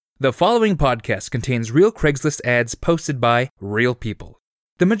The following podcast contains real Craigslist ads posted by real people,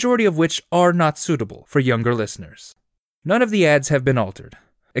 the majority of which are not suitable for younger listeners. None of the ads have been altered,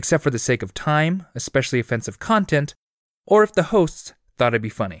 except for the sake of time, especially offensive content, or if the hosts thought it'd be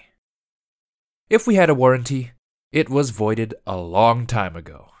funny. If we had a warranty, it was voided a long time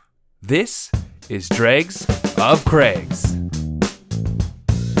ago. This is Dregs of Craigs.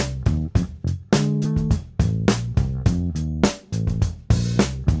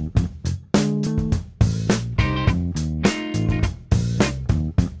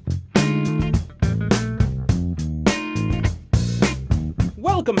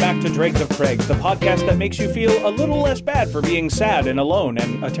 Welcome back to Dregs of Craigs, the podcast that makes you feel a little less bad for being sad and alone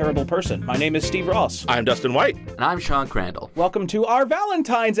and a terrible person. My name is Steve Ross. I'm Dustin White. And I'm Sean Crandall. Welcome to our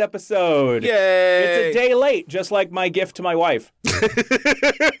Valentine's episode. Yay! It's a day late, just like my gift to my wife.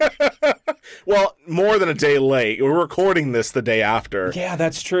 Well, more than a day late. We're recording this the day after. Yeah,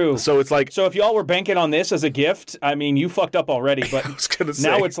 that's true. So it's like... So if y'all were banking on this as a gift, I mean, you fucked up already, but I was gonna say,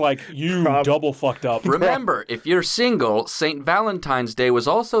 now it's like you double fucked up. Remember, if you're single, St. Valentine's Day was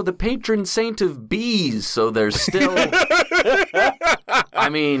also the patron saint of bees, so there's still... I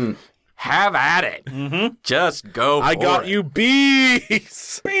mean, have at it. Mm-hmm. Just go for it. I got you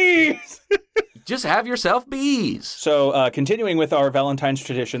bees! Bees! Just have yourself bees. So, continuing with our Valentine's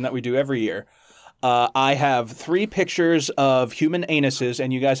tradition that we do every year, I have 3 pictures of human anuses,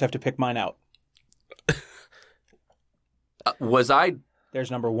 and you guys have to pick mine out.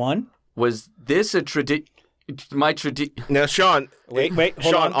 There's number 1. Was this a Now, Sean... Wait, hold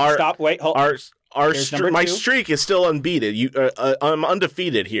Sean, on. Stop, wait, hold on. My streak is still unbeaten. I'm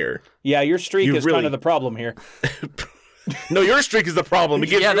undefeated here. Yeah, your streak is really... kind of the problem here. No, your streak is the problem. It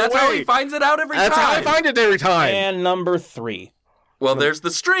gives you that's away. how he finds it out every time. That's how I find it every time. And number 3. Well, there's the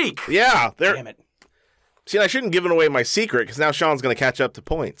streak. Yeah. Damn it. See, I shouldn't give away my secret, because now Sean's going to catch up to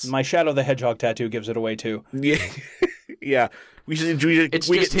points. My Shadow the Hedgehog tattoo gives it away, too. Yeah. Yeah. It's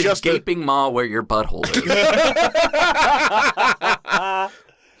just his gaping maw where your butthole is.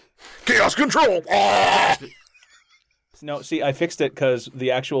 Chaos control! No, see, I fixed it because the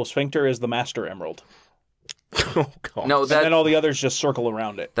actual sphincter is the Master Emerald. Oh, God. No, And then all the others just circle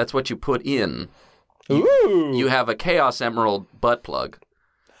around it. That's what you put in. Ooh! You have a Chaos Emerald butt plug.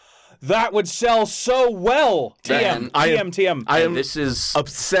 That would sell so well! Then TM. I am this is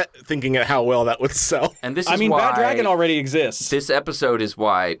upset thinking at how well that would sell. And this is I mean, why Bad Dragon already exists. This episode is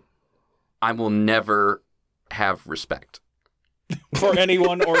why I will never have respect. For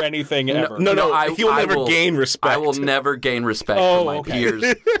anyone or anything ever. No, I he'll never gain respect. I will never gain respect from my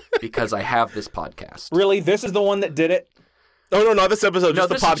peers because I have this podcast. Really? This is the one that did it? Oh, no, this episode, just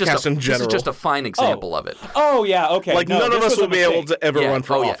the podcast in general. This is just a fine example of it. Oh, yeah, okay. Like, none of us will be able to ever run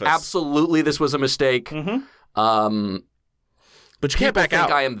for office. Yeah, absolutely, this was a mistake. Mm-hmm. But you can't back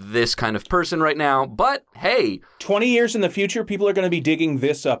out. I am this kind of person right now, but hey. 20 years in the future, people are going to be digging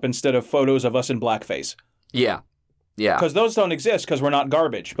this up instead of photos of us in blackface. Yeah. Because those don't exist because we're not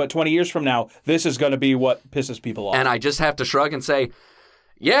garbage. But 20 years from now, this is going to be what pisses people off. And I just have to shrug and say,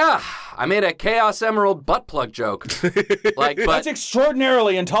 yeah, I made a Chaos Emerald butt plug joke. That's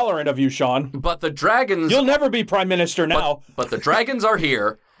extraordinarily intolerant of you, Sean. But the dragons... You'll never be prime minister now. But the dragons are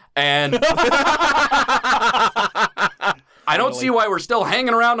here, and... I don't see why we're still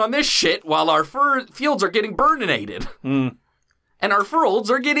hanging around on this shit while our fur fields are getting burninated. Mm. And our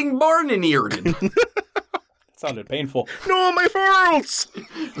furlds are getting barninated. Sounded painful. No, my furls!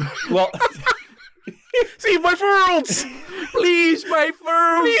 Well... See my furls! Please, my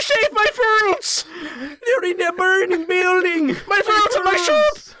furls! Please shave my furls! They're in a burning building! My furls are my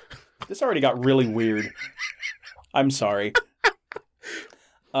shorts! This already got really weird. I'm sorry.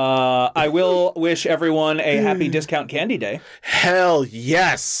 I will wish everyone a happy Discount Candy Day. Hell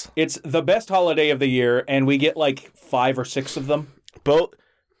yes! It's the best holiday of the year, and we get like 5 or 6 of them. Both,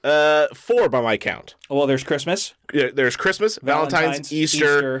 4 by my count. Well, there's Christmas. There's Christmas, Valentine's,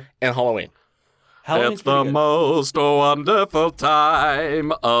 Easter, and Halloween. It's the most wonderful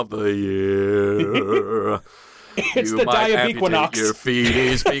time of the year. It's the diabequinox. Your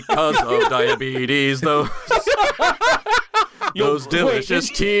feeties because of diabetes. Those delicious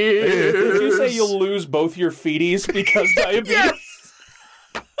tears. Did you say you'll lose both your feeties because diabetes? Yes!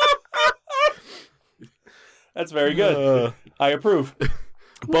 That's very good. I approve.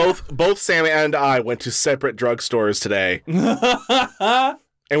 Both Sammy and I went to separate drugstores today.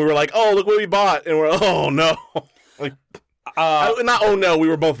 And we were like, oh, look what we bought. And we're like, oh, no. Like, not oh, no. We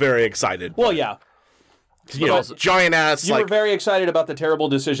were both very excited. Well, yeah. You know, giant ass. You were very excited about the terrible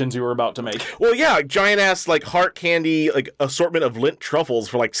decisions you were about to make. Well, yeah, giant ass like heart candy, like assortment of Lindt truffles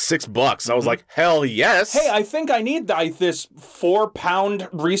for like $6. I was like, hell yes. Hey, I think I need this 4-pound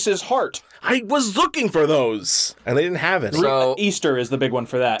Reese's Heart. I was looking for those, and they didn't have it. So Easter is the big one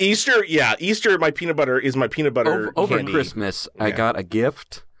for that. Easter, my peanut butter is my peanut butter over candy. Christmas, I got a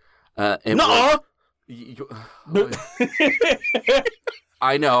gift. Nuh-uh!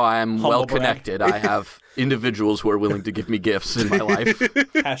 I know I'm Humble well brag. connected. I have individuals who are willing to give me gifts in my life.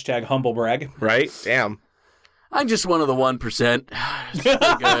 Hashtag humble brag. Right? Damn. I'm just one of the 1%. It's pretty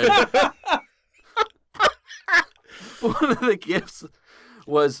good. One of the gifts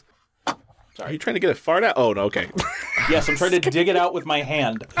was... Are you trying to get a fart out? Oh, no, okay. Yes, I'm trying to dig it out with my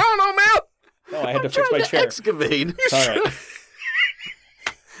hand. I don't know, man. Oh, I had to fix my trying to chair. excavate. It's all right.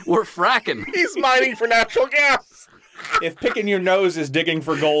 We're fracking. He's mining for natural gas. If picking your nose is digging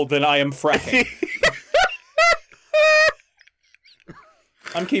for gold, then I am fracking.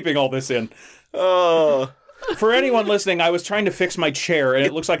 I'm keeping all this in. Oh. For anyone listening, I was trying to fix my chair, and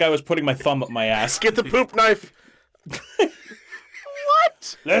it looks like I was putting my thumb up my ass. Get the poop knife.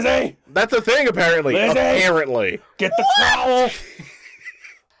 What? Lizzie! That's a thing, apparently. Lizzie! Apparently. Get the trowel!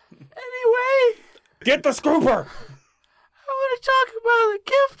 Anyway, Get the scooper! I want to talk about the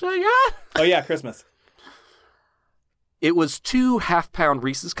gift I got. Oh yeah, Christmas. It was 2 half-pound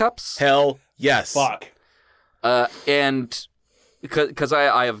Reese's Cups. Hell yes. Fuck. And because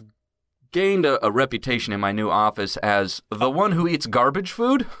I have gained a reputation in my new office as the one who eats garbage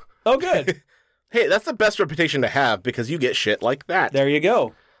food. Oh, good. Hey, that's the best reputation to have because you get shit like that. There you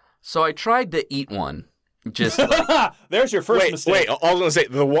go. So I tried to eat one. Just like, There's your first mistake. Wait, I was going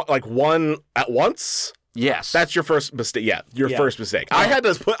to say, one at once? yes. That's your first mistake. Yeah, your Yeah. first mistake. I had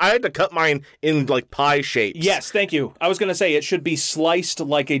to cut mine in like pie shapes. Yes, thank you. I was going to say it should be sliced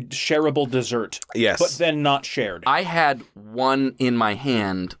like a shareable dessert. Yes. But then not shared. I had one in my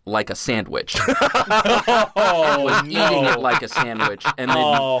hand like a sandwich. Oh, Eating it like a sandwich and then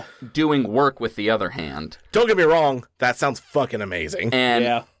Oh, doing work with the other hand. Don't get me wrong. That sounds fucking amazing. And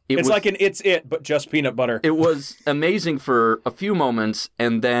yeah. it It's was, like an It's It, but just peanut butter. it was amazing for a few moments,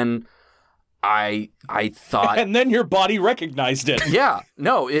 and then I thought, And then your body recognized it. yeah,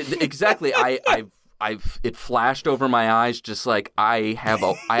 no, exactly. It flashed over my eyes, just like I have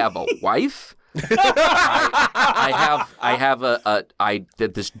a wife. I have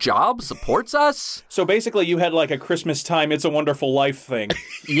this job supports us. So basically, you had like a Christmas time It's a Wonderful Life thing.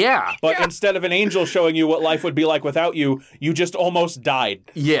 Yeah. But instead of an angel showing you what life would be like without you, you just almost died.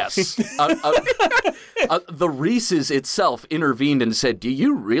 Yes. The Reese's itself intervened and said, "Do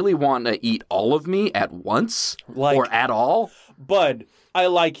you really want to eat all of me at once or at all?" Bud, I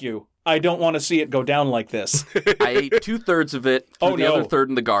like you. I don't want to see it go down like this. I ate 2/3 of it, threw Oh, the no. other third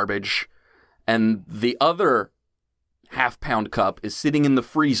in the garbage, and the other half-pound cup is sitting in the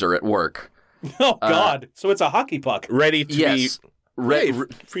freezer at work. Oh, God. So it's a hockey puck. Ready to Yes, be... Hey,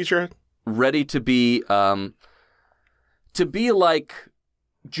 feature... ready to be like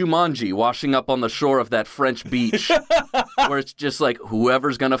Jumanji washing up on the shore of that French beach, where it's just like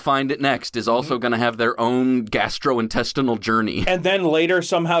whoever's going to find it next is also going to have their own gastrointestinal journey. And then later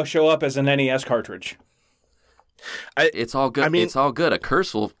somehow show up as an NES cartridge. It's all good. I mean- It's all good. A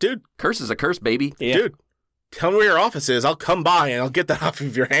curse will... Dude, Curse is a curse, baby. Yeah. dude, tell me where your office is. I'll come by and I'll get that off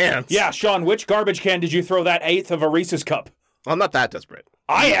of your hands. Yeah, Sean, which garbage can did you throw that eighth of a Reese's cup? I'm not that desperate.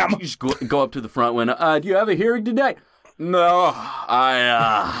 I am. You just go up to the front window. Do you have a hearing today? No,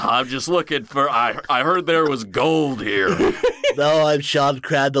 I'm just looking for... I heard there was gold here. No, I'm Sean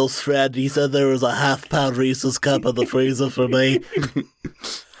Crandall's friend. He said there was a half-pound Reese's cup in the freezer for me.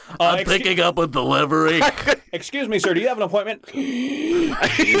 I'm picking up a delivery. Excuse me, sir. Do you have an appointment?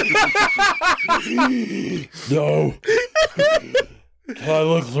 No. Can I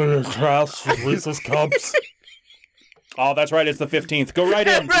look through your trash for Reese's cups? Oh, that's right. It's the 15th. Go right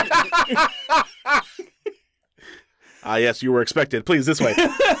in. Yes, you were expected. Please, this way.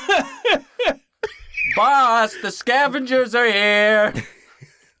 Boss, the scavengers are here.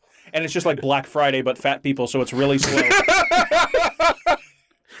 And it's just like Black Friday, but fat people, so it's really slow.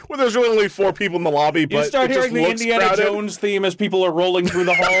 Well, there's really only 4 people in the lobby, but You start it just hearing the looks Indiana crowded. Jones theme as people are rolling through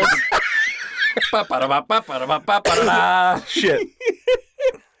the halls. Shit.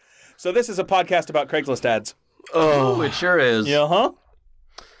 So this is a podcast about Craigslist ads. Oh, it sure is. Yeah, huh?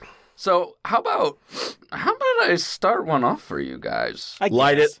 So how about I start one off for you guys? I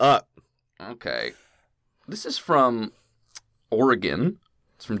Light guess. it up. Okay. This is from Oregon.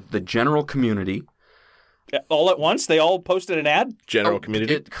 It's from the general community. All at once? They all posted an ad? General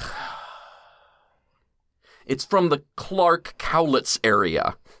community. It's from the Clark Cowlitz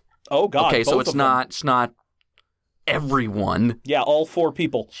area. Oh God. Okay, so both it's of them. not everyone. Yeah, all 4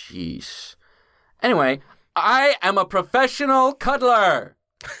 people. Jeez. Anyway, I am a professional cuddler.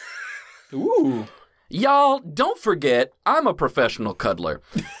 Ooh. Y'all, don't forget, I'm a professional cuddler.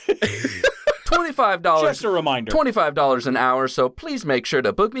 $25. Just a reminder. $25 an hour, so please make sure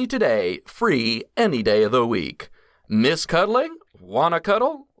to book me today. Free any day of the week. Miss cuddling? Wanna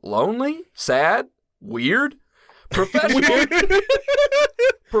cuddle? Lonely? Sad? Weird?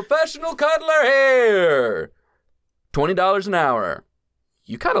 Professional cuddler here. $20 an hour.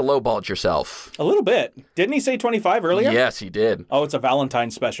 You kind of lowballed yourself. A little bit. Didn't he say 25 earlier? Yes, he did. Oh, it's a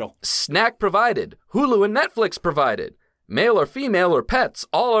Valentine's special. Snack provided. Hulu and Netflix provided. Male or female or pets,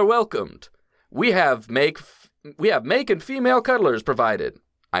 all are welcomed. We have make and female cuddlers provided.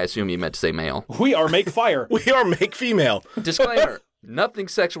 I assume you meant to say male. We are make fire. We are make female. Disclaimer, nothing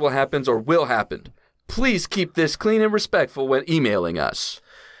sexual happens or will happen. Please keep this clean and respectful when emailing us.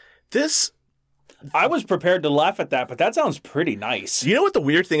 This, I was prepared to laugh at that, but that sounds pretty nice. you know what the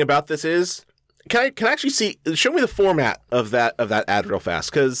weird thing about this is? Can I actually see? Show me the format of that ad real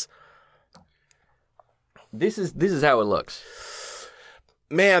fast, because This is how it looks.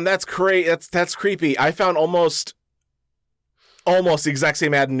 man, that's that's creepy. I found almost the exact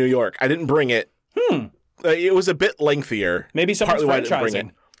same ad in New York. I didn't bring it. It was a bit lengthier. Maybe someone's Partly why I didn't bring franchising.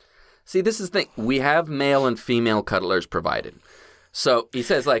 it. See, this is the thing. We have male and female cuddlers provided. So he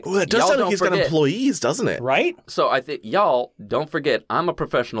says, like, Well, it does y'all sound like don't he's forget. got employees, doesn't it? Right? So I think, y'all, don't forget, I'm a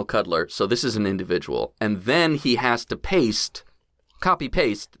professional cuddler, so this is an individual. And then he has to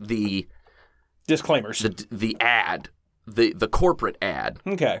copy-paste the Disclaimers. the ad, the corporate ad,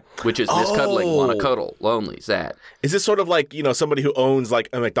 Okay. which is Miss Cuddling, Wanna Oh. Cuddle, Lonely, Sad. Is this sort of like, somebody who owns like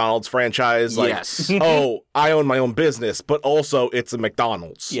a McDonald's franchise? Like, Yes. oh, I own my own business, but also it's a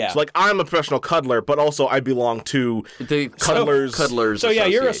McDonald's. Yeah. So like I'm a professional cuddler, but also I belong to The Cuddlers. Cuddlers So yeah,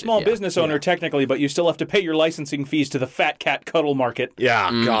 you're a Associated, small yeah. business owner technically, but you still have to pay your licensing fees to the fat cat cuddle market. yeah,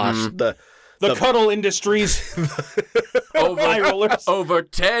 gosh, The cuddle industries. Eye rollers. Over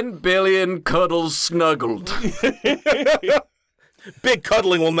 10 billion cuddles snuggled. big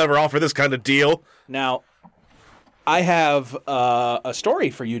cuddling will never offer this kind of deal. Now, I have a story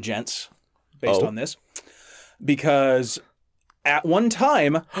for you gents based on this. Because at one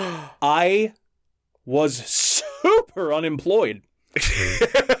time, I was super unemployed.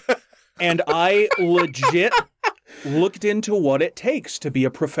 And I legit looked into what it takes to be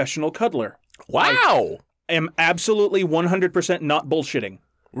a professional cuddler. Wow, Am absolutely 100% not bullshitting.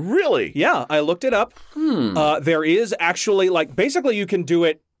 really? Yeah, I looked it up. There is actually, basically you can do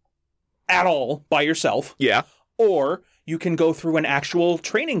it at all by yourself, Yeah. or you can go through an actual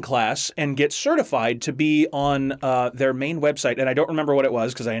training class and get certified to be on their main website. And I don't remember what it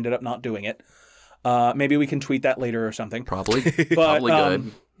was because I ended up not doing it. Maybe we can tweet that later or something. Probably. But, Probably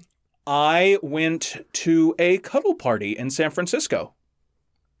good. I went to a cuddle party in San Francisco.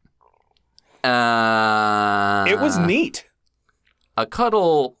 It was neat. A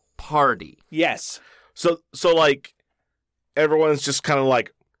cuddle party. Yes. So like everyone's just kind of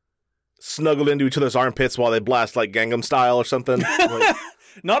like snuggled into each other's armpits while they blast like Gangnam Style or something. Like,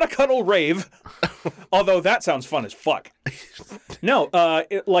 Not a cuddle rave, although that sounds fun as fuck. No,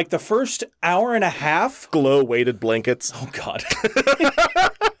 like the first hour and a half. glow weighted blankets. Oh, God.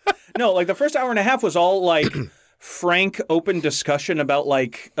 No, like the first hour and a half was all like frank, open discussion about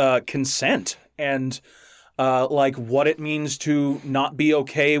like consent and like what it means to not be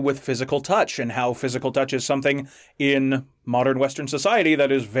okay with physical touch and how physical touch is something in modern Western society that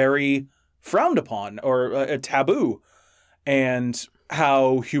is very frowned upon or a taboo, and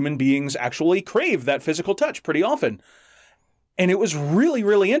how human beings actually crave that physical touch pretty often. And it was really,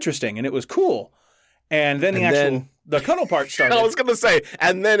 really interesting, and it was cool. And then the cuddle part started. I was gonna say,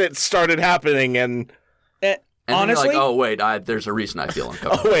 and then it started happening, and And honestly, then you're like, oh, wait, there's a reason I feel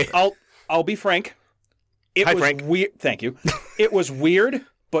uncomfortable. oh wait, I'll be frank. It Hi, was Frank. weird. Thank you. It was weird,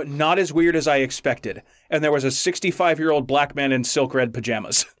 but not as weird as I expected. And there was a 65-year-old black man in silk red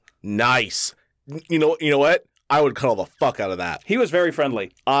pajamas. nice. You know what? I would cuddle the fuck out of that. He was very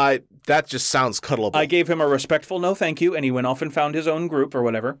friendly. That just sounds cuddleable. I gave him a respectful no thank you, and he went off and found his own group or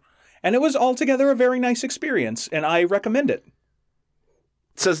whatever. And it was altogether a very nice experience, and I recommend it.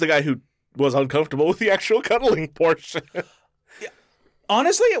 Says the guy who was uncomfortable with the actual cuddling portion.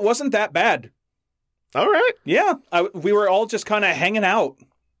 Honestly, it wasn't that bad. All right. Yeah, we were all just kind of hanging out.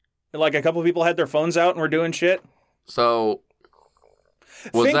 Like a couple of people had their phones out and were doing shit. So,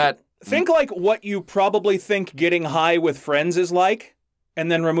 was that... Think like what you probably think getting high with friends is like,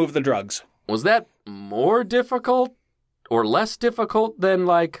 and then remove the drugs. Was that more difficult or less difficult than,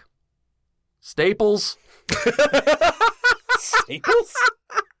 like, Staples? Staples?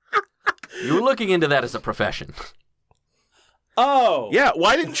 You were looking into that as a profession. Oh. Yeah,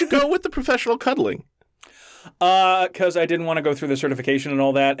 why didn't you go with the professional cuddling? Because I didn't want to go through the certification and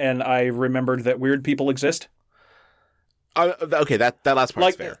all that, and I remembered that weird people exist. Okay, that last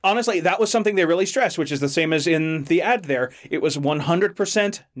part's fair. Honestly, that was something they really stressed, which is the same as in the ad there. It was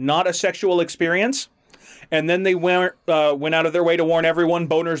 100% not a sexual experience, and then they went out of their way to warn everyone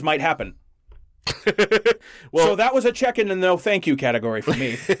boners might happen. So that was a check-in and no thank you category for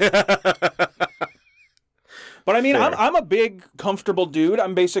me. But I mean, I'm a big, comfortable dude.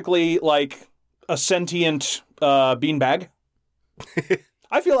 I'm basically like a sentient beanbag.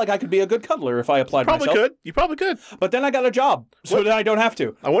 I feel like I could be a good cuddler if I applied myself. You probably could. But then I got a job, so then I don't have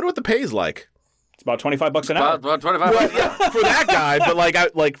to. I wonder what the pay's like. It's about $25 an hour. About 25. Well, yeah, for that guy, but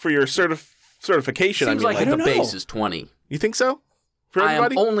like for your certification, Seems I mean, like don't the know. base is 20. you think so? For I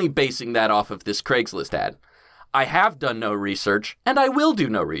everybody? am only basing that off of this Craigslist ad. I have done no research, and I will do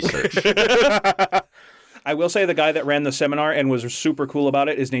no research. I will say the guy that ran the seminar and was super cool about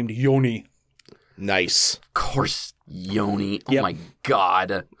it is named Yoni. Nice. Of course, Yoni. Oh Yep. my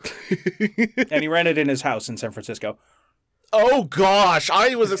God. And he ran it in his house in San Francisco. Oh gosh,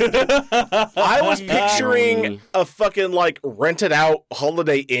 I was picturing a fucking like rented out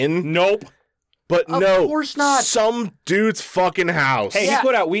Holiday Inn, Nope. but Of no, course not. some dude's fucking house. Hey, he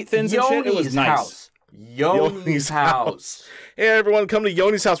put out wheat thins and shit. It was Yoni's nice. house. Yoni's house. Hey everyone, come to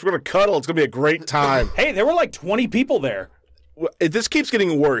Yoni's house. We're gonna cuddle. It's gonna be a great time. Hey, there were like 20 people there. This keeps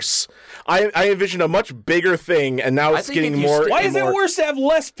getting worse. I envisioned a much bigger thing, and now it's think getting if you more. stay- Why and is it more- worse to have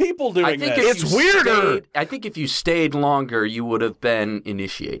less people doing I think this? It's weirder. I think if you stayed longer, you would have been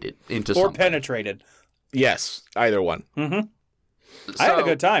initiated into Or something. penetrated. Yes, either one. I had a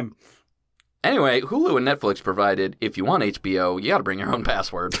good time. Anyway, Hulu and Netflix provided, if you want HBO, you got to bring your own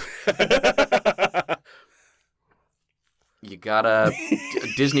password. You gotta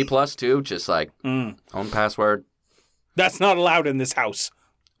Disney Plus too, just like own password. That's not allowed in this house.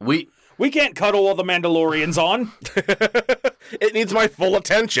 We We can't cuddle while the Mandalorian's on. It needs my full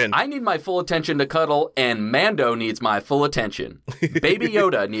attention. I need my full attention to cuddle, and Mando needs my full attention. Baby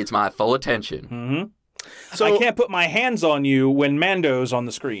Yoda needs my full attention. So I can't put my hands on you when Mando's on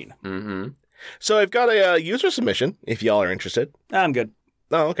the screen. So I've got a user submission. If y'all are interested. I'm good.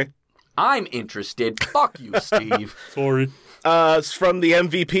 Oh, okay. I'm interested. Fuck you, Steve. Sorry. It's from the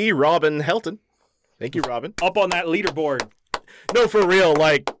MVP, Robin Helton. Thank you, Robin. Up on that leaderboard. No, for real,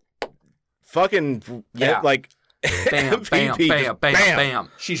 like, fucking, Yeah. like, Bam, bam, MVP, bam, just bam, bam. bam.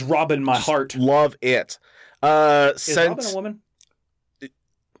 She's robbing my heart. love it. Is Robin a woman?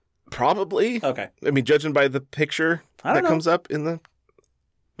 Probably. Okay. I mean, judging by the picture I that don't know. comes up in the.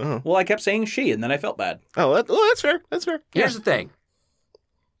 Well, I kept saying she, and then I felt bad. That's fair. That's fair. Here's the thing.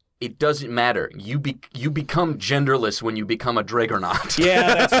 It doesn't matter. You become genderless when you become a Dragonaut.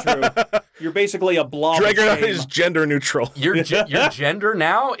 Yeah, that's true. You're basically a blob. of Dragonaut shame. is gender neutral. Your gender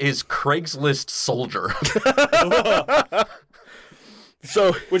now is Craigslist soldier.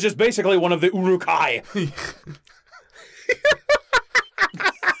 So Which is basically one of the Urukai.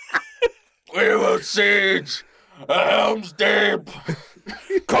 We will siege Helm's Deep.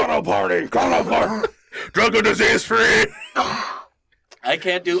 cuddle party, drug and disease free. I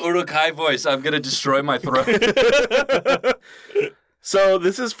can't do Urukai voice. I'm going to destroy my throat. So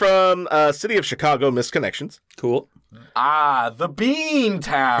this is from City of Chicago Misconnections. Cool. The Bean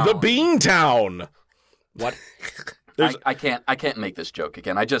Town. The Bean Town. What? I can't make this joke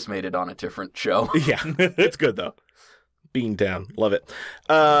again. I just made it on a different show. Yeah, it's good though. Bean Town, love it.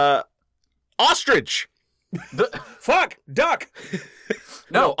 Ostrich. Fuck! Duck!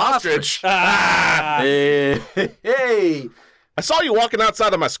 No, Ostrich. Hey. I saw you walking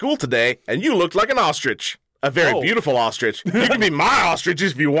outside of my school today, and you looked like an ostrich. A very Oh. beautiful ostrich. You can be my ostrich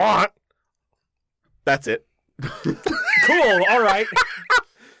if you want. That's it. Cool, all right.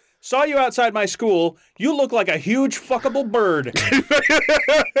 Saw you outside my school. You look like a huge fuckable bird.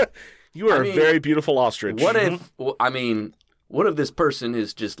 You are mean, a very beautiful ostrich. What if, what if this person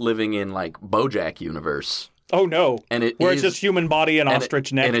is just living in like BoJack universe? Oh no. And it Where is, it's just human body and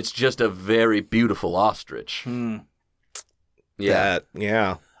ostrich neck. And it's just a very beautiful ostrich. Yeah.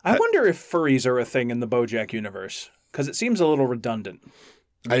 Yeah. I wonder if furries are a thing in the BoJack universe, because it seems a little redundant.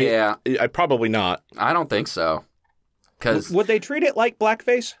 Yeah. I probably not. I don't think so. Because Would they treat it like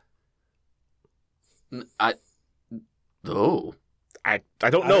blackface? I don't I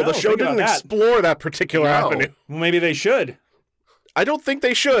know. don't The know. show Think about didn't that. explore that particular No. avenue. Well, maybe they should. I don't think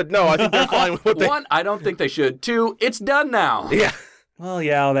they should. No, I think they're fine with what they. one, I don't think they should. Two, it's done now. Yeah. Well,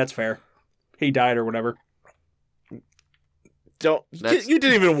 yeah, that's fair. He died or whatever. Don't. That's- You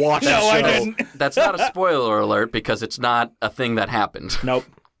didn't even watch No, that show. I didn't. That's not a spoiler alert because it's not a thing that happened. Nope.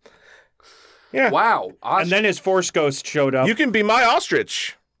 Yeah. Wow. And then his Force Ghost showed up. You can be my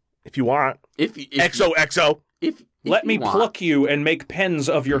ostrich if you want. if XOXO. if Let me you want. pluck you and make pens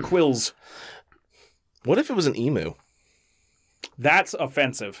of your quills. What if it was an emu? That's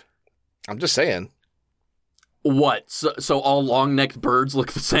offensive. I'm just saying. What? So all long-necked birds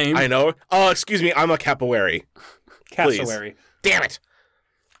look the same? I know. Oh, excuse me. I'm a capoeira. Cassowary. Damn it.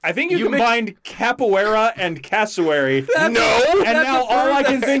 I think you You combined capoeira and cassowary. No. And That's now a all bird I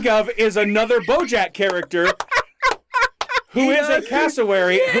can that- think of is another BoJack character who is a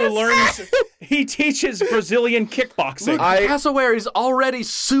cassowary who learns. He teaches Brazilian kickboxing, I- Cassowary's already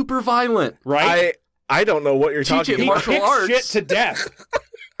super violent. right? I don't know what you're Teach talking it He about. martial kicks arts. shit to death.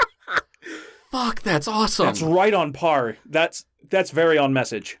 Fuck, that's awesome. That's right on par. That's very on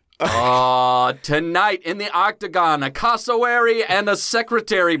message. Tonight in the octagon, a cassowary and a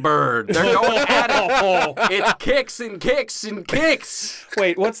secretary bird. They're going at it. Oh, It's kicks and kicks and kicks.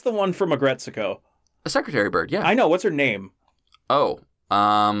 wait, what's the one from Agretsuko? A secretary bird, yeah. I know. What's her name? Oh,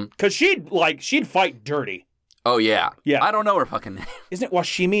 Because she'd fight dirty. oh yeah. Yeah. I don't know her fucking name. Isn't it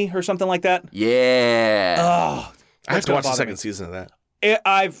Washimi or something like that? Yeah. Oh, I have to watch the bother second me. season of that.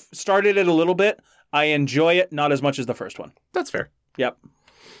 I've started it a little bit. I enjoy it, not as much as the first one. That's fair. Yep.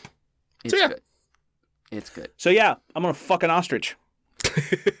 It's yeah. good. It's good. So yeah, I'm gonna fuck an ostrich.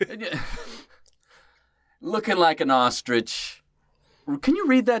 Looking like an ostrich. Can you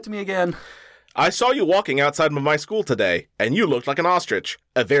read that to me again? I saw you walking outside of my school today, and you looked like an ostrich.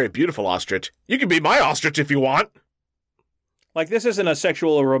 A very beautiful ostrich. You can be my ostrich if you want. Like this isn't a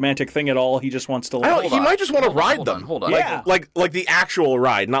sexual or romantic thing at all. He just wants to. I don't, Like, he might just want to ride hold them. On, hold on. Yeah. Like the actual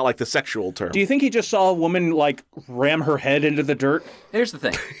ride, not like the sexual term. do you think he just saw a woman like ram her head into the dirt? Here's the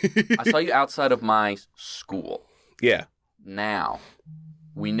thing. I saw you outside of my school. Yeah. Now,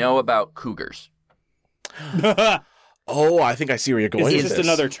 we know about cougars. Oh, I think I see where you're going Is with this just this.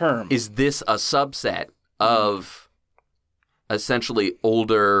 another term? Is this a subset of essentially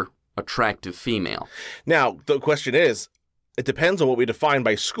older, attractive female? Now, the question is, it depends on what we define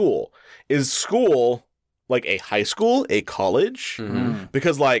by school. Is school like a high school, a college? Mm-hmm.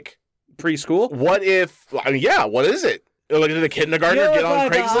 Because, like, Preschool? what if, I mean, yeah, what is it? Like, did a kindergartner get on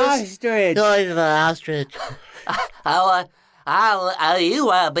Craigslist? Going to the ostrich. You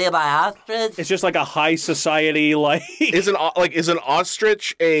want to be my ostrich? It's just like a high society like. Is an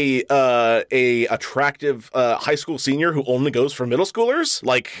ostrich a attractive high school senior who only goes for middle schoolers?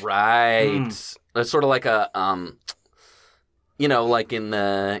 Like, Right. That's sort of like a, like in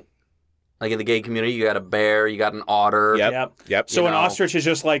the gay community, you got a bear, you got an otter. Yep. Yep. So You an know. ostrich is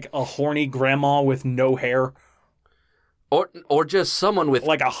just like a horny grandma with no hair, Or just someone with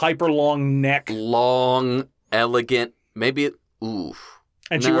like a hyper long neck, long, elegant, maybe, oof.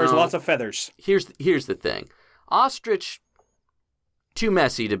 and she wears No. lots of feathers. Here's the thing. Ostrich, too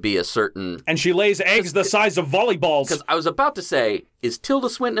messy to be a certain... And she lays eggs the size of volleyballs. Because I was about to say, is Tilda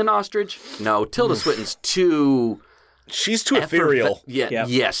Swinton an ostrich? No, Tilda Swinton's too... she's too ethereal. Yeah.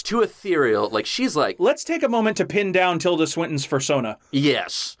 Yes, too ethereal. Like, she's like, Let's take a moment to pin down Tilda Swinton's persona.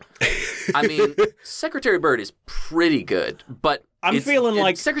 yes. I mean, Secretary Bird is pretty good, but... I'm feeling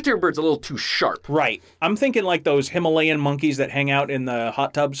like- Secretary Bird's a little too sharp. Right. I'm thinking like those Himalayan monkeys that hang out in the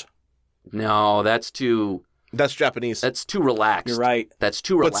hot tubs. No, that's too That's too relaxed. You're right. That's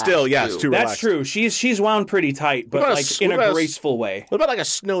too But relaxed. still, yes, too That's relaxed. true. She's wound pretty tight, but about a like s- in what a about a s- graceful way. What about like a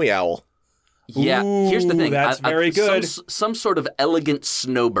snowy owl? Yeah, here's the Ooh, thing. that's very good. Some sort of elegant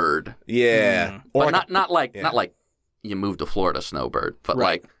snowbird. Yeah. Or But like not like yeah. not like you moved to Florida snowbird, but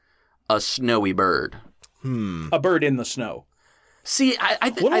Right. like a snowy bird. A bird in the snow. See,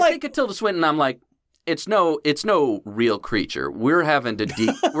 I What like- think of Tilda Swinton, I'm like, it's no real creature. We're having to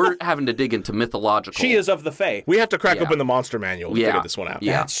dig into mythological. She is of the Fae. we have to crack Yeah. open the monster manual to Yeah. figure this one out.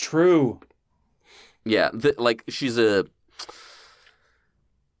 Yeah. That's true. Yeah, like she's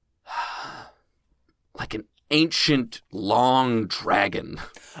like an ancient long dragon.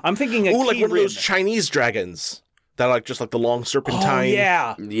 I'm thinking a Ooh, like one of Kirin. those Chinese dragons that are like just like the long Oh serpentine.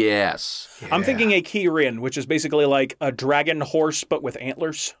 yeah. Yes. I'm thinking a Kirin, which is basically like a dragon horse but with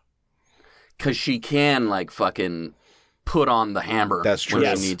antlers. Because she can, like, fucking put on the hammer That's true. when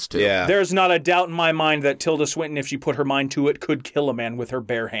Yes. she needs to. Yeah. There's not a doubt in my mind that Tilda Swinton, if she put her mind to it, could kill a man with her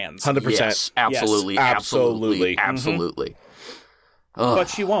bare hands. 100%. Yes, absolutely, Yes. absolutely, Absolutely. absolutely. Ugh. But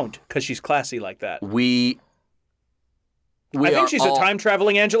she won't, because she's classy like that. we I think are she's all, a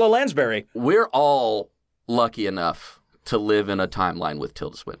time-traveling Angela Lansbury. We're all lucky enough to live in a timeline with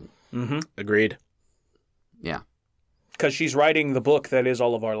Tilda Swinton. Agreed. Yeah. Because she's writing the book that is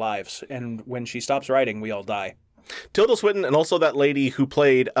all of our lives. And when she stops writing, we all die. Tilda Swinton and also that lady who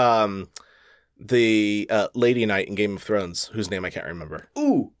played the Lady Knight in Game of Thrones, whose name I can't remember.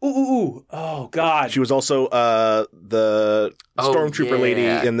 Ooh. Oh, God. She was also the stormtrooper lady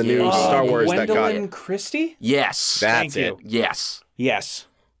in the new Star Wars that got Gwendolyn Christie? Yes. That's Thank you. it. Yes. Yes.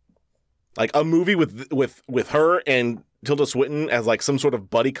 Like a movie with her and Tilda Swinton as like some sort of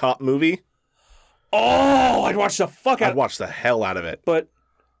buddy cop movie. Oh, I'd watch the fuck out. I'd watch the hell out of it. But,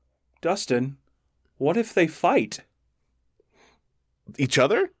 Dustin, what if they fight? Each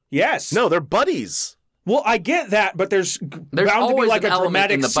other? Yes. No, they're buddies. Well, I get that, but there's bound to be always like an a element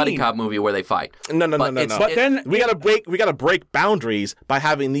dramatic in the buddy scene. cop movie where they fight. No. But then We gotta break boundaries by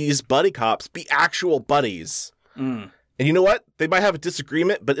having these buddy cops be actual buddies. And you know what? They might have a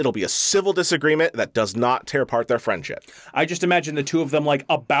disagreement, but it'll be a civil disagreement that does not tear apart their friendship. I just imagine the two of them like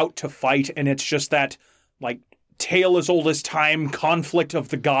about to fight, and it's just that like tale as old as time conflict of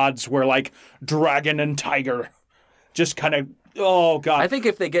the gods, where like dragon and tiger just kind of oh god, I think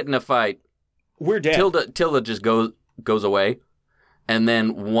if they get in a fight, we're dead. Tilda just goes away, and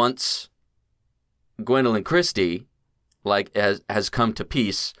then once Gwendolyn Christie like has come to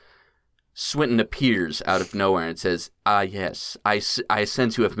peace, Swinton appears out of nowhere and says, "Ah, yes, I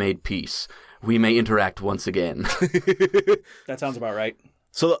sense you have made peace. We may interact once again." That sounds about right.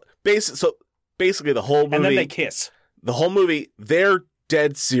 So basically, the whole movie, And then they kiss. the whole movie, they're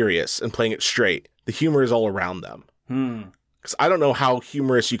dead serious and playing it straight. The humor is all around them. Because I don't know how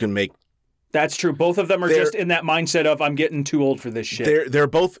humorous you can make. That's true. Both of them are just in that mindset of I'm getting too old for this shit. They're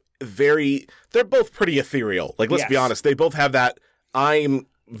both pretty ethereal. Like, let's be Yes. honest, they both have that I'm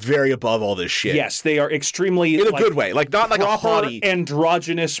very above all this shit. Yes, they are extremely In a like, good way. Like, not like a proper haughty.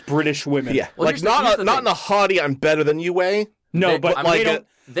 androgynous British women. Yeah. Well, like, here's not the in thing. a haughty, I'm better than you way. No, but I mean, they don't.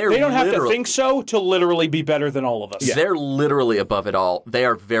 they're They don't have to literally- think so to literally be better than all of us. They're literally above it all. They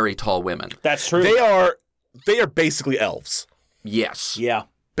are very tall women. That's true. They are basically elves. Yes. Yeah.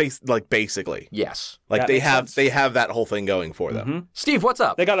 Basically. Yes. Like That they makes have sense. that whole thing going for them. Steve, what's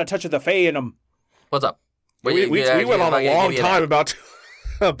up? They got a touch of the Fae in them. What's up? We went on a long time about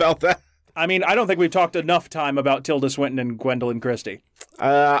that. I mean, I don't think we've talked enough time about Tilda Swinton and Gwendolyn Christie.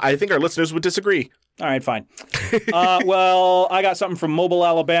 I think our listeners would disagree. All right, fine. Well, I got something from Mobile,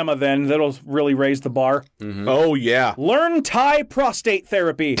 Alabama then that'll really raise the bar. Oh yeah. Learn Thai prostate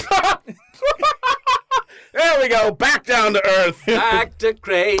therapy. There we go. Back down to earth. Back to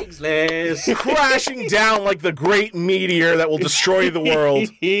Craigslist. Crashing down like the great meteor that will destroy the world.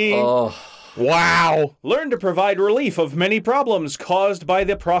 Oh, Wow. Learn to provide relief of many problems caused by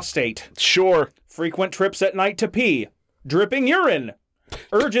the prostate. Sure. Frequent trips at night to pee. Dripping urine.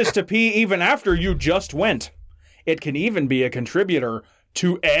 Urges to pee even after you just went. It can even be a contributor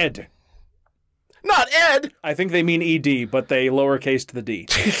to ED. Not Ed. I think they mean ED, but they lowercased the D.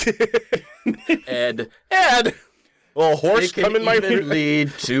 Ed. Ed. Little horse It can come in my even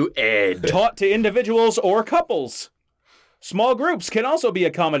lead to Ed. Taught to individuals or couples. Small groups can also be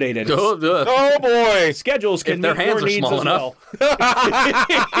accommodated. Oh boy. Schedules can If their meet your hands are needs small as enough.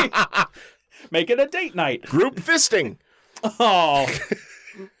 well. Make it a date night. Group fisting. Oh.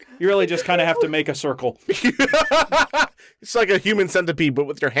 You really just kind of have to make a circle. It's like a human centipede, but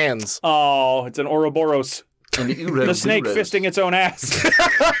with your hands. Oh, it's an Ouroboros. The The snake fisting its own ass.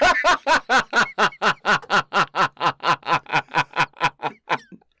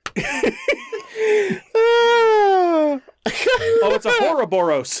 Oh, it's a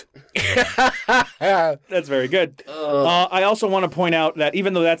Ouroboros. That's very good. I also want to point out that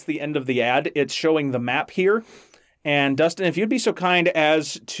even though that's the end of the ad, it's showing the map here. And Dustin, if you'd be so kind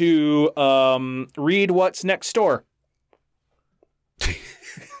as to read what's next door.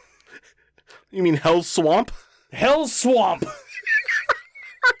 You mean Hell's Swamp? Hell's Swamp.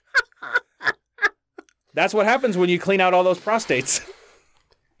 That's what happens when you clean out all those prostates.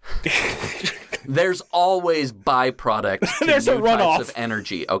 There's always byproducts to There's a new types runoff. of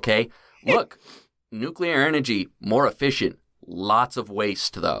energy, okay? Look, nuclear energy, more efficient. Lots of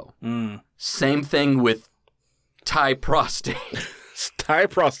waste, though. Same thing with Thai prostate. Thai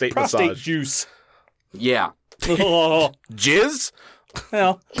prostate Prostate massage. juice. Yeah. Oh, Jizz?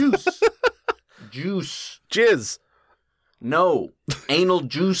 well, Juice. Jizz. No. Anal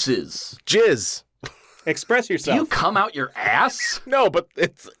juices. Jizz. express Do yourself. you come out your ass? No, but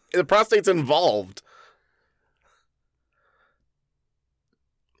the prostate's involved.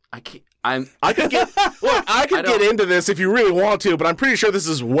 I can't. I could get get into this if you really want to, but I'm pretty sure this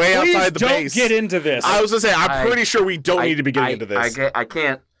is way Please outside the don't base. get into this. I was gonna say I'm pretty sure we don't need to be getting into this. I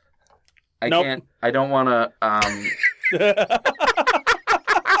can't. I Nope. can't. I don't want to.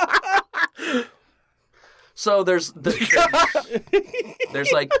 So there's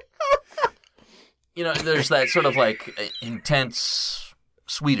like, there's that sort of like intense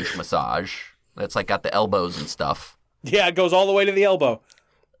Swedish massage That's like got the elbows and stuff. Yeah, it goes all the way to the elbow.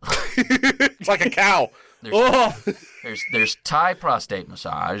 Like a cow. Oh, There's Thai prostate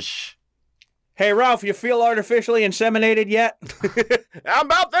massage. hey Ralph, you feel artificially inseminated yet? I'm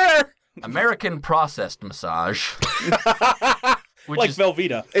about there. American processed massage. Which Like is,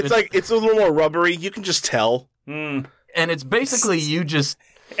 Velveeta. It's a little more rubbery. You can just tell. and it's basically you just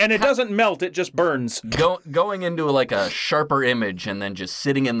And it doesn't melt; it just burns. going into like a sharper image and then just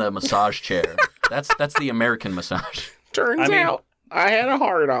sitting in the massage chair. That's the American massage. Turns out I had a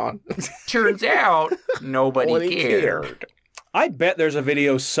hard on. Turns out nobody cared. I bet there's a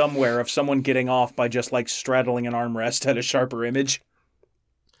video somewhere of someone getting off by just like straddling an armrest at a sharper image.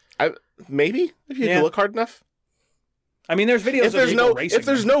 Maybe if you look hard enough. I mean, there's videos of people racing. If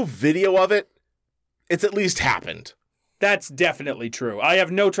there's no video of it, it's at least happened. That's definitely true. I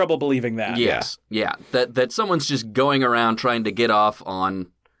have no trouble believing that. Yes. Yeah. That someone's just going around trying to get off on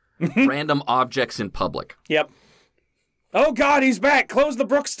random objects in public. Yep. Oh God, he's back! Close the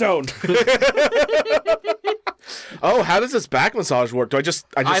Brookstone. Oh, how does this back massage work? Do I just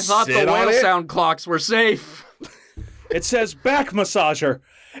I thought sit the on whale it? sound clocks were safe. It says back massager.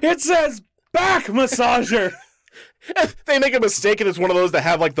 It says back massager. They make a mistake and it's one of those that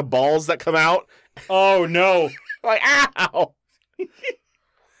have like the balls that come out. Oh no. Like, ow! You're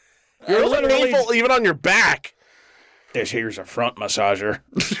It's literally. painful even on your back. This here's a front massager.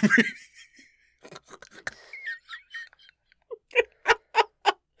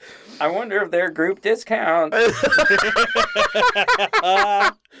 I wonder if they're group discounts.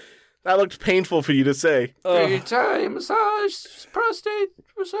 That looked painful for you to say. Thai massage, prostate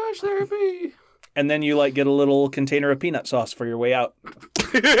massage therapy. And then you like get a little container of peanut sauce for your way out.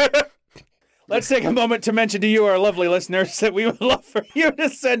 Let's take a moment to mention to you, our lovely listeners, that we would love for you to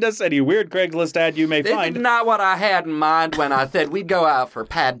send us any weird Craigslist ad you may This find. is not what I had in mind when I said we'd go out for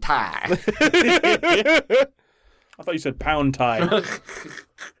pad thai. I thought you said pound Thai.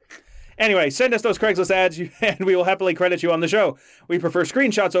 Anyway, send us those Craigslist ads and we will happily credit you on the show. We prefer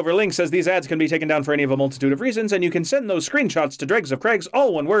screenshots over links as these ads can be taken down for any of a multitude of reasons, and you can send those screenshots to dregsofcraigs,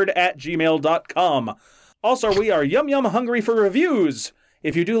 all one word, @gmail.com. Also, we are yum hungry for reviews.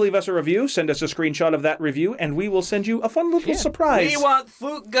 If you do leave us a review, send us a screenshot of that review and we will send you a fun little surprise. We want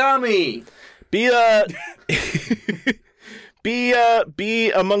fruit gummy. Be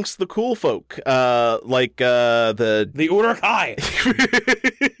be amongst the cool folk. Like the The Urukai.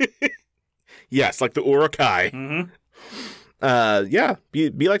 yes, like the Urukai. Mm-hmm. Yeah, be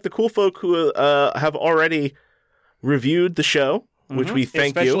like the cool folk who have already reviewed the show, which we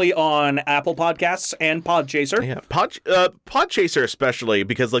thank Especially you. on Apple Podcasts and Podchaser. Yeah, Podchaser especially,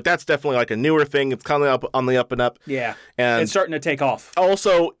 because like that's definitely like a newer thing. It's kind of on the up and up. Yeah. And It's starting to take off.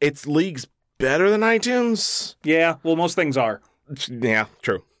 also it's leagues better than iTunes. Yeah, well, most things are. Yeah,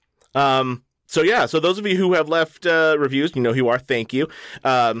 true. So those of you who have left reviews, you know who you are. Thank you.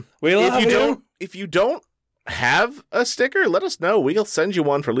 We love you. If you don't have a sticker, let us know. We'll send you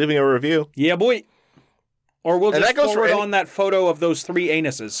one for leaving a review. Yeah, boy. Or we'll And just that goes for forward any- on that photo of those 3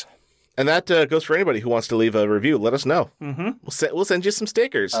 anuses. And that goes for anybody who wants to leave a review. Let us know. Mm-hmm. We'll send you some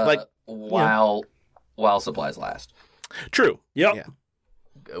stickers. While supplies last. True. Yep. Yeah.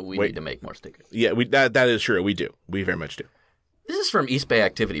 We Wait. need to make more stickers. Yeah, that is true. We do. We very much do. This is from East Bay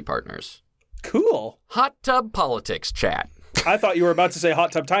Activity Partners. Cool. Hot Tub Politics Chat. I thought you were about to say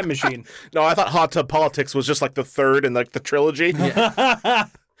Hot Tub Time Machine. No, I thought Hot Tub Politics was just like the third in like the trilogy.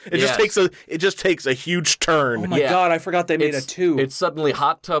 It just takes a huge turn. Oh my God, I forgot they made a 2. It's suddenly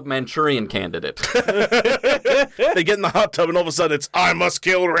Hot Tub Manchurian Candidate. They get in the hot tub and all of a sudden it's I must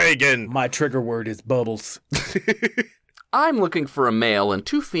kill Reagan. My trigger word is bubbles. I'm looking for a male and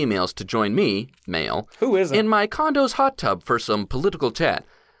 2 females to join me, male, Who isn't? in my condo's hot tub for some political chat.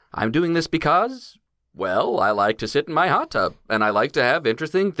 I'm doing this because, well, I like to sit in my hot tub, and I like to have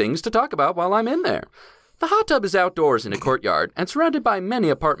interesting things to talk about while I'm in there. The hot tub is outdoors in a courtyard and surrounded by many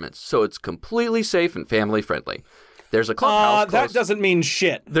apartments, so it's completely safe and family-friendly. There's a clubhouse that doesn't mean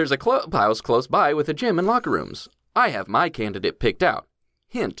shit. There's a clubhouse close by with a gym and locker rooms. I have my candidate picked out.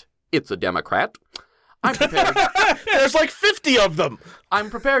 Hint, it's a Democrat. I'm prepared. There's like 50 of them. I'm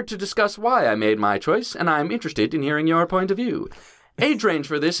prepared to discuss why I made my choice, and I'm interested in hearing your point of view. Age range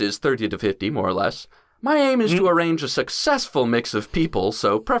for this is 30 to 50, more or less. My aim is to arrange a successful mix of people,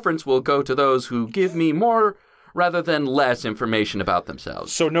 so preference will go to those who give me more rather than less information about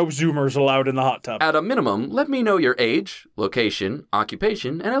themselves. So no Zoomers allowed in the hot tub. At a minimum, let me know your age, location,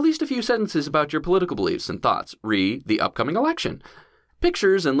 occupation, and at least a few sentences about your political beliefs and thoughts re the upcoming election.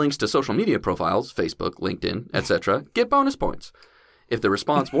 Pictures and links to social media profiles, Facebook, LinkedIn, etc., get bonus points. If the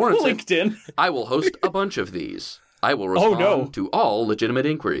response warrants it, LinkedIn. I will host a bunch of these. I will respond no. to all legitimate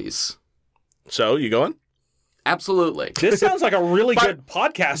inquiries. So, you going? Absolutely. This sounds like a really good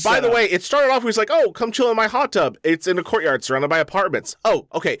podcast. By the setup. way, it started off, he was like, oh, come chill in my hot tub. It's in a courtyard surrounded by apartments. Oh,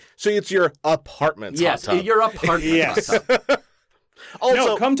 okay. So it's your apartment's Yes, hot tub. your apartment. Yes. hot tub. Also,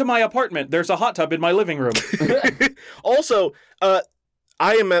 No, come to my apartment. There's a hot tub in my living room. also, I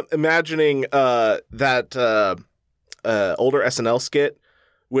am imagining that older SNL skit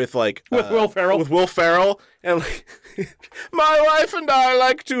with like With Will Ferrell. With Will Ferrell, and like, my wife and I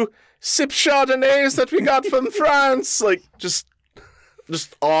like to sip Chardonnays that we got from France. Like just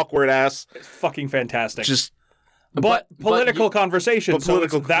awkward ass. Fucking fantastic. Just but political you- conversation, but so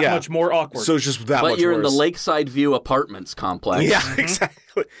political- it's that yeah. much more awkward. so it's just that But much you're in the worse. Lakeside View Apartments complex. Yeah,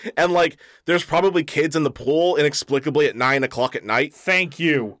 exactly. And like, there's probably kids in the pool inexplicably at 9:00 at night. Thank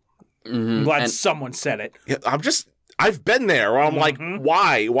you. Mhm. I'm glad And- someone said it. Yeah, I've been there where I'm like,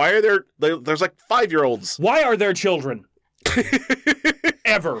 why? Why are there's like 5-year-olds? Why are there children?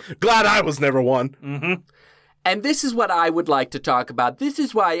 Ever. Glad I was never one. And this is what I would like to talk about. This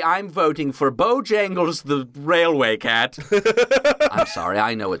is why I'm voting for Bojangles the Railway Cat. I'm sorry,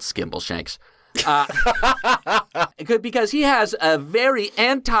 I know it's Skimbleshanks. Because he has a very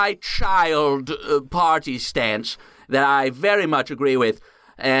anti-child party stance that I very much agree with.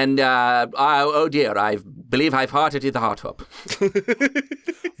 And, oh dear, I believe I've hearted the hot tub.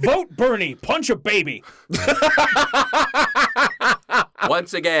 Vote Bernie. Punch a baby.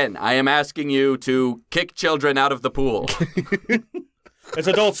 Once again, I am asking you to kick children out of the pool. It's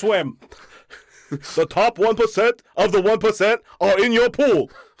Adult Swim. The top 1% of the 1% are in your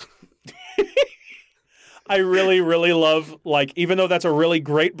pool. I really, really love, like, even though that's a really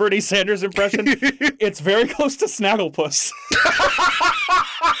great Bernie Sanders impression, it's very close to Snagglepuss.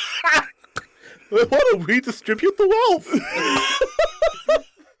 Why don't we distribute the wealth?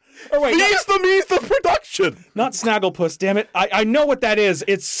 Or wait, These the means of production. not Snagglepuss, damn it. I know what that is.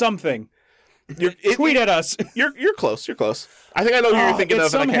 It's something. Tweet at us. You're close. You're close. I think I know who you're thinking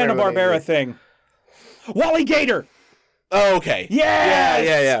it's of. and I some can't remember the name Hanna-Barbara of it. thing. Wally Gator. Oh, okay. Yes!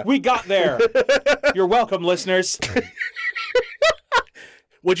 Yeah. We got there. You're welcome, listeners.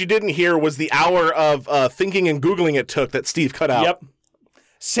 What you didn't hear was the hour of thinking and Googling it took that Steve cut out. Yep.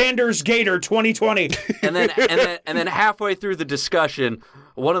 Sanders Gator 2020. And then halfway through the discussion,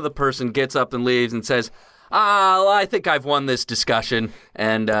 one of the person gets up and leaves and says, well, I think I've won this discussion.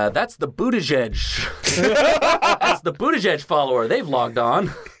 And that's the Buttigieg. That's the Buttigieg follower. They've logged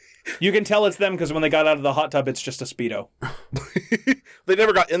on. You can tell it's them because when they got out of the hot tub, it's just a Speedo. They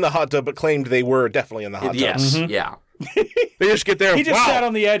never got in the hot tub, but claimed they were definitely in the hot tub. Yes, yeah. They just get there. He just wow. sat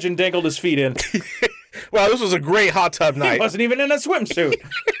on the edge and dangled his feet in. Wow, this was a great hot tub He night. wasn't even in a swimsuit.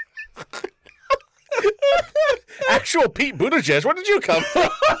 Actual Pete Buttigieg, where did you come from?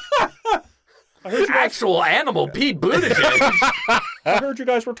 Actual animal Pete Buttigieg. I heard you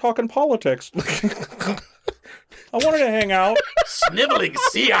guys were talking politics. I wanted to hang out. Sniveling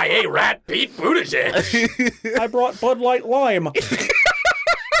CIA rat Pete Buttigieg. I brought Bud Light Lime.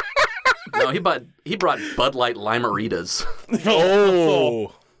 No, he brought Bud Light Limeritas.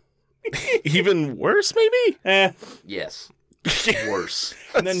 Oh. Even worse, maybe? Yes. Worse.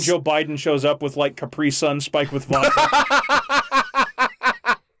 And then Joe Biden shows up with like Capri Sun spiked with vodka.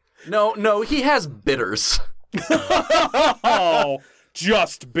 No, he has bitters. Oh,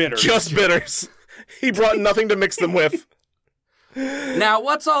 just bitter. Just bitters. He brought nothing to mix them with. Now,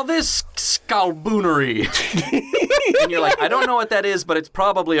 what's all this scalboonery? And you're like, I don't know what that is, but it's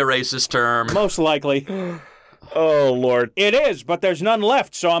probably a racist term. Most likely. Oh, Lord. It is, but there's none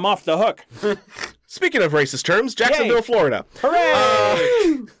left, so I'm off the hook. Speaking of racist terms, Jacksonville, Yay. Florida.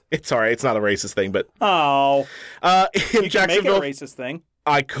 Hooray! It's all right. It's not a racist thing, but Oh, in you can make it a Jacksonville, racist thing.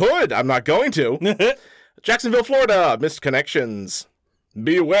 I could. I'm not going to. Jacksonville, Florida. Missed connections.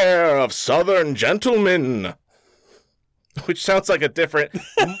 Beware of Southern gentlemen. Which sounds like a different,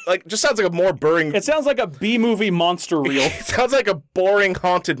 just sounds like a more boring. It sounds like a B-movie monster reel. It sounds like a boring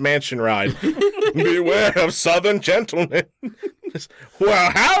haunted mansion ride. Beware of Southern gentlemen.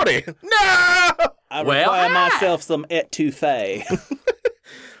 Well, howdy. No. I Well, require hi. myself some etouffee.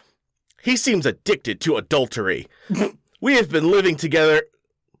 He seems addicted to adultery. We have been living together.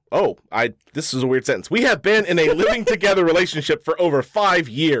 Oh, this is a weird sentence. We have been in a living together relationship for over 5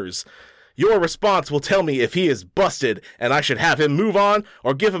 years. Your response will tell me if he is busted and I should have him move on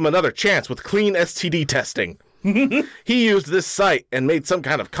or give him another chance with clean STD testing. He used this site and made some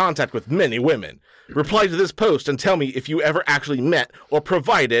kind of contact with many women. Reply to this post and tell me if you ever actually met or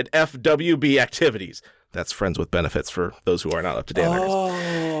provided FWB activities. That's friends with benefits for those who are not up to date.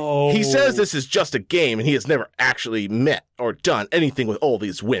 Oh. He says this is just a game and he has never actually met or done anything with all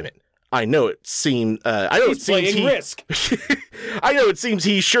these women. I know it seems. He's playing Risk. I know it seems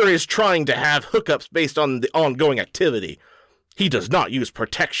he sure is trying to have hookups based on the ongoing activity. He does not use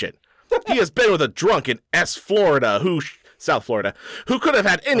protection. He has been with a drunk in South Florida, who could have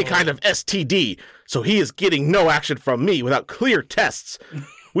had any kind of STD, so he is getting no action from me without clear tests,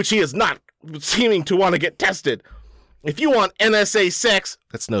 which he is not seeming to want to get tested. If you want NSA sex,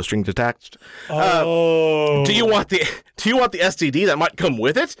 that's no strings attached. Do you want the STD that might come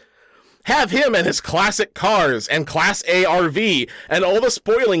with it? Have him and his classic cars and Class A RV and all the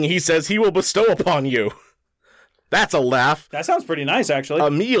spoiling he says he will bestow upon you. That's a laugh. That sounds pretty nice, actually.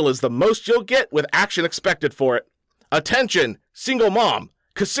 A meal is the most you'll get with action expected for it. Attention, single mom,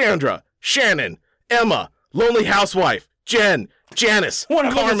 Cassandra, Shannon, Emma, lonely housewife, Jen, Janice, One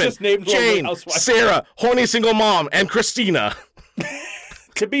of them is Carmen, just named Lonely Jane, Housewife. Sarah, horny single mom, and Christina.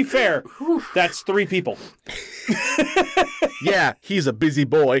 To be fair, that's 3 people. Yeah, he's a busy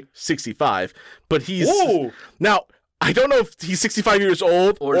boy, 65, but he's... Whoa. Now, I don't know if he's 65 years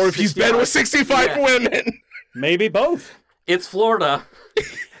old or if he's been with 65 Yeah. women. Maybe both. It's Florida.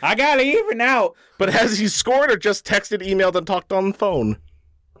 I gotta even out. But has he scored or just texted, emailed, and talked on the phone?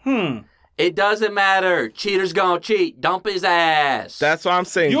 It doesn't matter. Cheater's gonna cheat. Dump his ass. That's what I'm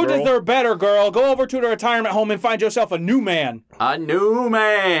saying, You girl. deserve better, girl. Go over to the retirement home and find yourself a new man. A new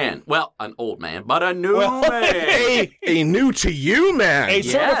man. Well, an old man, but a new man. A new to you man. A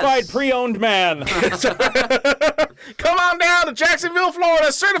certified pre-owned man. Come on down to Jacksonville,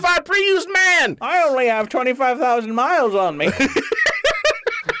 Florida, certified pre-used man. I only have 25,000 miles on me.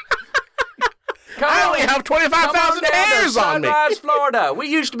 I only have 25,000 hairs on me. Sunrise, Florida. We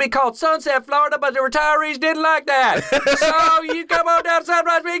used to be called Sunset, Florida, but the retirees didn't like that. So you come on down to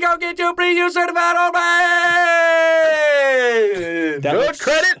Sunrise, we gonna get you a pre-used certified old man. Good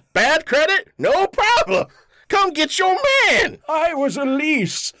credit, bad credit, no problem. Come get your man. I was a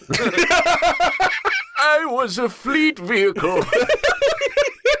lease. I was a fleet vehicle.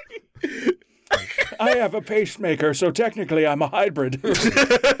 I have a pacemaker, so technically I'm a hybrid.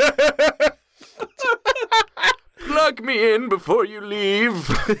 Plug me in before you leave.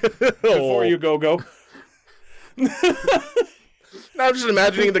 Before you go. I'm just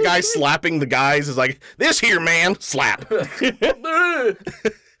imagining the guy slapping the guys is like, this here man, slap.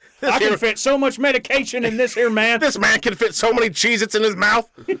 I can fit so much medication in this here man. This man can fit so many Cheez-Its in his mouth.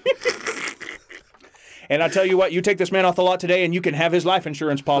 And I tell you what, you take this man off the lot today and you can have his life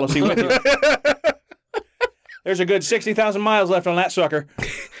insurance policy with you. There's a good 60,000 miles left on that sucker.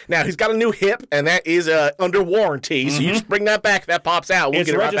 Now, he's got a new hip, and that is under warranty, so you just bring that back. If that pops out, we'll It's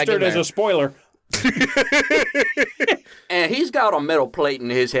get it right back in registered as there. a spoiler. And he's got a metal plate in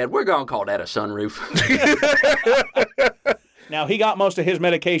his head. We're gonna call that a sunroof. Now, he got most of his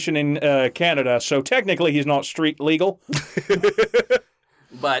medication in Canada, so technically he's not street legal.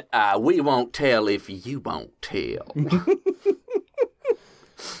 But we won't tell if you won't tell.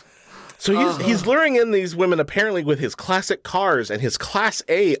 So he's luring in these women apparently with his classic cars and his Class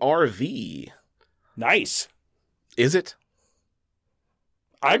A RV. Nice. Is it?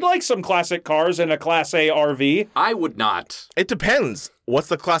 I'd like some classic cars and a Class A RV. I would not. It depends. What's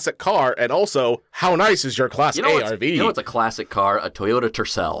the classic car, and also how nice is your Class A RV? You know what's a classic car? A Toyota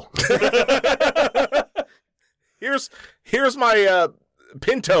Tercel. Here's my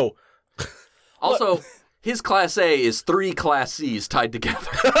Pinto. Also, his Class A is 3 Class C's tied together.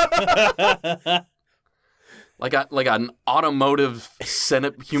 like an automotive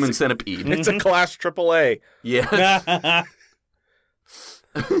human centipede. It's a Class AAA. Yes.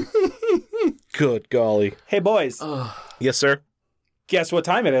 Good golly. Hey, boys, Yes, sir. guess what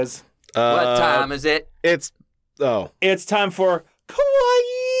time it is? What time is it? It's It's time for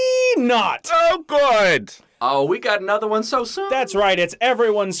Kawaii Not. oh good. Oh, we got another one so soon. That's right. It's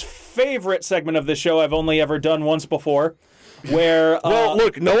everyone's favorite segment of the show I've only ever done once before. Where, Well,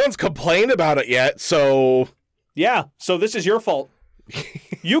 look, no one's complained about it yet, so yeah, so this is your fault.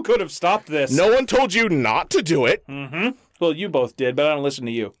 You could have stopped this. no one told you not to do it. Well, you both did, but I don't listen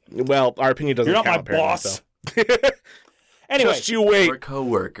to you. Well, our opinion doesn't You're not count. my apparently, boss. so. Anyway, Just you wait. We're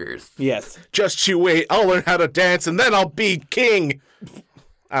co-workers. yes. Just you wait. I'll learn how to dance, and then I'll be king.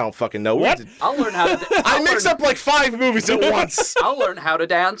 I don't fucking know. What? I'll learn how to. I mix up like 5 movies at once. I'll learn how to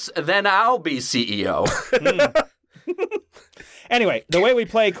dance, then I'll be CEO. Anyway, the way we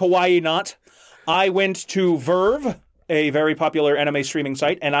play Kawaii Not, I went to Verve, a very popular anime streaming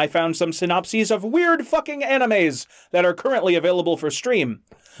site, and I found some synopses of weird fucking animes that are currently available for stream.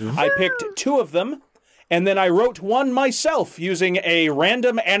 I picked 2 of them, and then I wrote one myself using a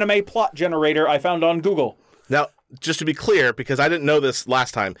random anime plot generator I found on Google. Now, just to be clear, because I didn't know this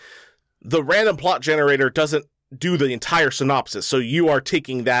last time, the random plot generator doesn't do the entire synopsis. So you are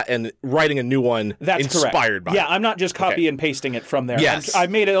taking that and writing a new one That's inspired correct. by Yeah, it. I'm not just copy and pasting it from there. Yes. I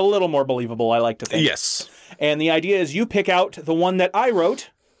made it a little more believable, I like to think. Yes. And the idea is you pick out the one that I wrote,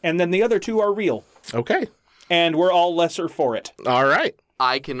 and then the other two are real. Okay. And we're all lesser for it. All right.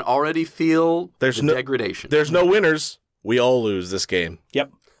 I can already feel There's the no- degradation. There's no winners. We all lose this game.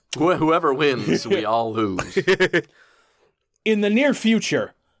 Yep. Whoever wins, we all lose. In the near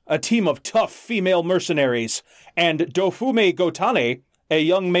future, a team of tough female mercenaries and Dofume Gotane, a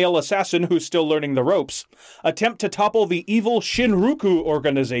young male assassin who's still learning the ropes, attempt to topple the evil Shinruku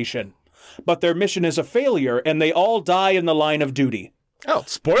organization. But their mission is a failure, and they all die in the line of duty. Oh,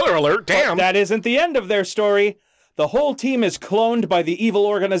 spoiler alert. Damn. That isn't the end of their story. The whole team is cloned by the evil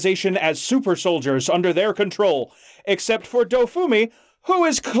organization as super soldiers under their control, except for Dofumi, who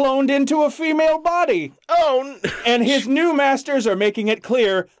is cloned into a female body. Oh, And his new masters are making it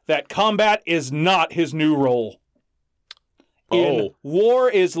clear that combat is not his new role. In Oh. War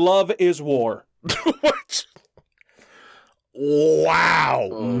is Love is War. what? Wow.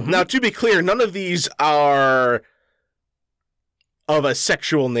 Now, to be clear, none of these are of a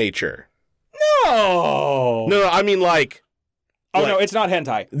sexual nature. Oh. No, I mean like, Oh, like- no, it's not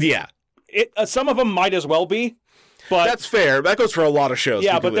hentai. yeah, Some of them might as well be, but that's fair. That goes for a lot of shows.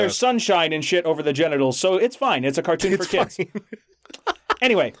 yeah, to be but there's honest. sunshine and shit over the genitals, so it's fine. It's a cartoon for kids.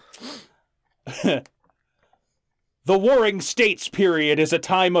 Anyway. The Warring States period is a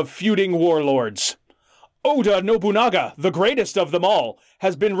time of feuding warlords. Oda Nobunaga, the greatest of them all,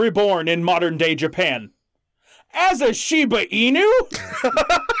 has been reborn in modern-day Japan. As a Shiba Inu?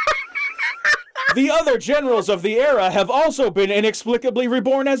 The other generals of the era have also been inexplicably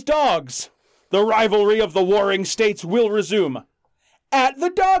reborn as dogs. The rivalry of the Warring States will resume. At the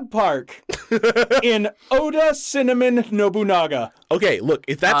dog park. In Oda Cinnamon Nobunaga. Okay, look,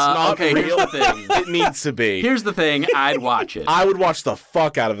 if that's not okay, here's real, the thing. it needs to be. Here's the thing. I'd watch it. I would watch the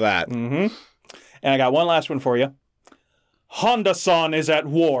fuck out of that. And I got one last one for you. Honda-san is at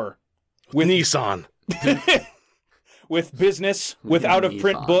war. With Nissan. With business, with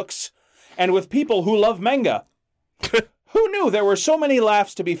out-of-print Nissan. books, and with people who love manga. Who knew there were so many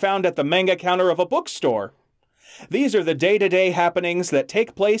laughs to be found at the manga counter of a bookstore? These are the day-to-day happenings that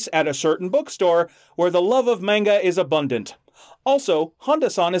take place at a certain bookstore where the love of manga is abundant. Also,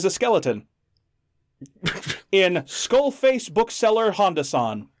 Honda-san is a skeleton. In Skullface Bookseller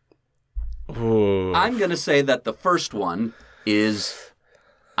Honda-san. Ooh. I'm going to say that the first one is...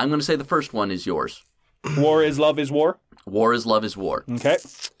 I'm going to say the first one is yours. War is Love is War. War is Love is War. Okay.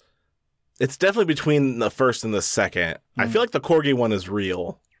 It's definitely between the first and the second. I feel like the Corgi one is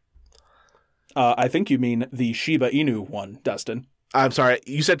real. I think you mean the Shiba Inu one, Dustin. I'm sorry,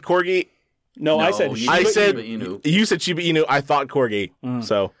 you said Corgi. No, I No, said you- Shiba I said Shiba Inu. you said Shiba Inu. I thought Corgi.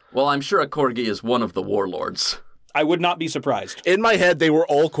 So Well, I'm sure a corgi is one of the warlords. I would not be surprised. in my head, they were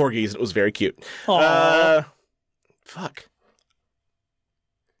all corgis, and it was very cute. Fuck.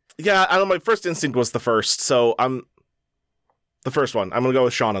 Yeah, I don't know. My first instinct was the first, so I'm the first one. I'm gonna go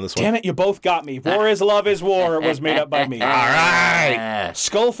with Sean on this one. Damn it, you both got me. War is Love is War was made up by me. All right.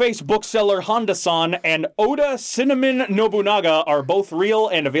 Skullface Bookseller Honda-san and Oda Cinnamon Nobunaga are both real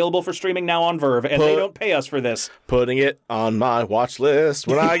and available for streaming now on Verve, and they don't pay us for this. Putting it on my watch list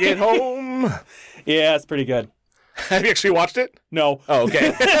when I get home. Yeah, it's pretty good. Have you actually watched it? No, Oh,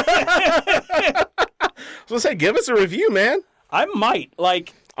 okay. I was gonna say, give us a review, man. I might.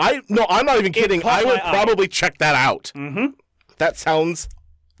 Like, I'm not even kidding. caught I would my eye. probably check that out. Mm-hmm. That sounds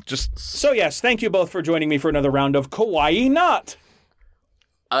just so yes, thank you both for joining me for another round of Kawaii Not.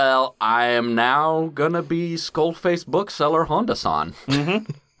 Well, I am now going to be Skullface Bookseller Honda-san.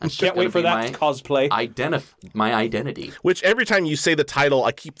 Mm-hmm. Can't wait for that cosplay. My identity. which every time you say the title,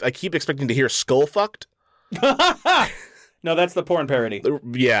 I keep expecting to hear skull fucked. No, that's the porn parody.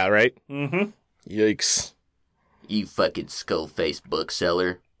 Yeah, right. Mm-hmm. Yikes. You fucking Skullface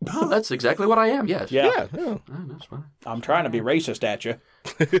Bookseller. Oh, that's exactly what I am, yes. Yeah, Yeah. Oh, that's fine. I'm trying to be racist at you.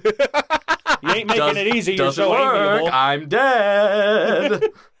 You ain't making it easy. You're Doesn't so work. amiable. I'm dead.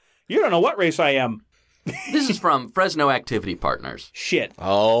 You don't know what race I am. This is from Fresno Activity Partners. Shit.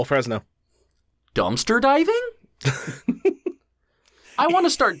 Oh, Fresno. Dumpster diving? I want to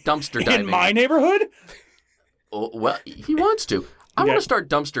start dumpster diving. In my neighborhood? Oh, well, he wants to. I want to start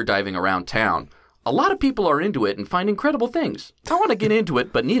dumpster diving around town. A lot of people are into it and find incredible things. I want to get into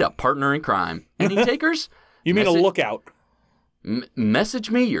it, but need a partner in crime. Any takers? You mean a Message- lookout? Message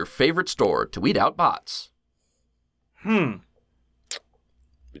me your favorite store to weed out bots.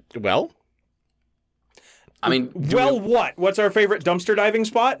 Well, I mean, What? What's our favorite dumpster diving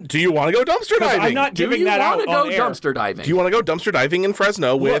spot? do you want to go dumpster diving? I'm not do giving you that want out to go on air. dumpster diving? Do you want to go dumpster diving in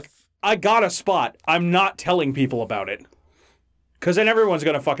Fresno with I got a spot. I'm not telling people about it. Because then everyone's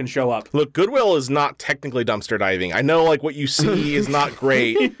going to fucking show up. Look, Goodwill is not technically dumpster diving. I know, like, what you see is not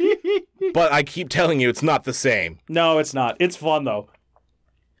great, but I keep telling you it's not the same. No, it's not. It's fun, though.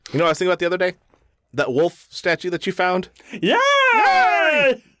 You know what I was thinking about the other day? That wolf statue that you found?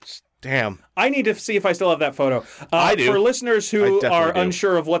 Yay! Damn. I need to see if I still have that photo. I do. For listeners I who definitely are do.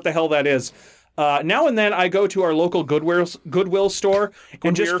 unsure of what the hell that is, now and then I go to our local Goodwill store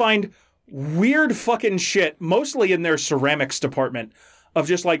and just Goodwill? find weird fucking shit, mostly in their ceramics department, of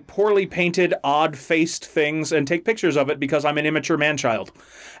just like poorly painted, odd-faced things, and take pictures of it because I'm an immature man-child.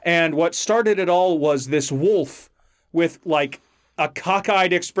 And what started it all was this wolf with like a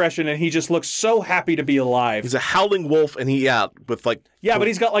cockeyed expression, and he just looks so happy to be alive. He's a howling wolf, and with like... Yeah, but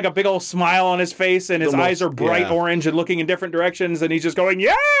he's got like a big old smile on his face, and his eyes are bright orange and looking in different directions, and he's just going,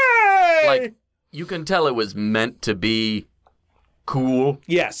 yay! Like, you can tell it was meant to be cool.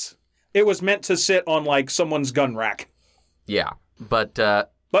 Yes. It was meant to sit on like someone's gun rack. Yeah. But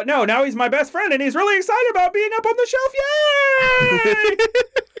But no, now he's my best friend, and he's really excited about being up on the shelf.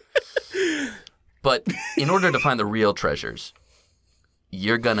 Yay! But in order to find the real treasures,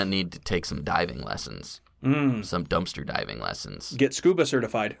 you're going to need to take some diving lessons, some dumpster diving lessons. Get scuba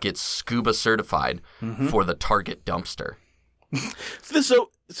certified. Get scuba certified for the target dumpster. So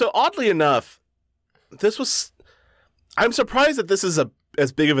oddly enough, this was... I'm surprised that this is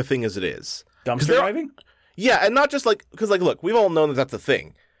as big of a thing as it is. Dumpster diving? Yeah, and not just like... Because, like, look, we've all known that that's a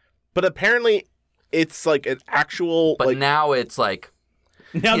thing. But apparently, it's like an actual... But like, now it's like...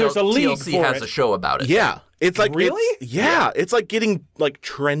 Now there's a league TLC for has it. a show about it. Yeah. It's like... Really? It's like getting, like,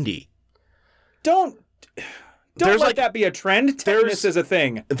 trendy. Don't There's, let like- that be a trend. Tennis is a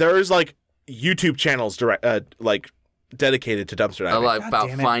thing. There's, like, YouTube channels dedicated to dumpster diving. About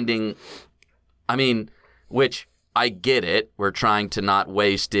damn it. finding... I mean, which... I get it. We're trying to not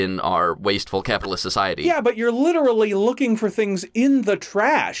waste in our wasteful capitalist society. Yeah, but you're literally looking for things in the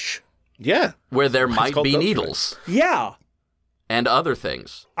trash. Yeah. Where there might called be dumpster needles Yeah. and other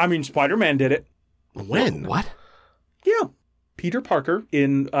things. I mean, Spider-Man did it. When? What? Yeah. Peter Parker,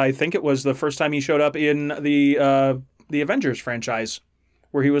 I think it was the first time he showed up in the Avengers franchise,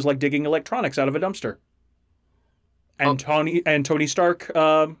 where he was like digging electronics out of a dumpster. And Tony Stark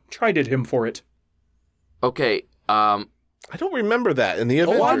chided him for it. Okay. I don't remember that in the I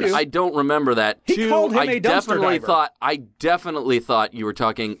Avengers. do. I don't remember that. He called him a dumpster diver. I definitely thought you were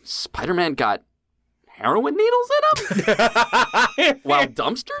talking Spider-Man got heroin needles in him while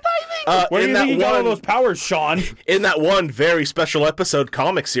dumpster diving? Where do you think he got all those powers, Sean? In that one very special episode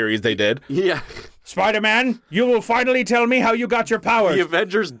comic series they did. Yeah. Spider-Man, you will finally tell me how you got your powers. The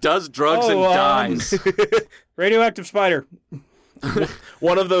Avengers does drugs and Oh, dies. Radioactive Spider.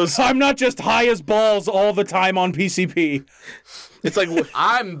 One of those... I'm not just high as balls all the time on PCP. It's like...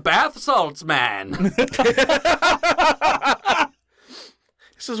 I'm bath salts man. This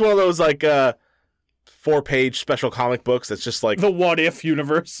is one of those, like, 4-page special comic books that's just like... The What If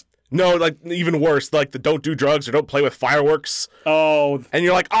universe. No, like, even worse. Like, the don't do drugs or don't play with fireworks. Oh. And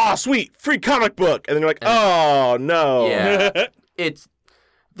you're like, oh, sweet, free comic book. And then you're like, oh, no. Yeah.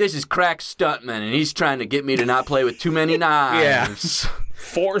 This is Crack Stuntman, and he's trying to get me to not play with too many knives.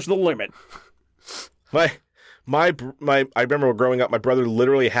 Four's the limit. I remember growing up, my brother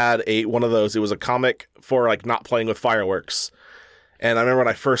literally had one of those. It was a comic for, like, not playing with fireworks. And I remember when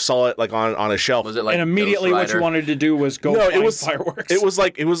I first saw it, like, on a shelf. Was it like And immediately Ghost what you Rider? wanted to do was go find fireworks. It was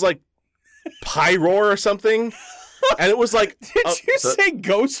like Pyroar or something. And it was like... Did you say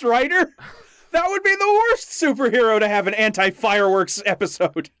Ghost Rider? That would be the worst superhero to have an anti-fireworks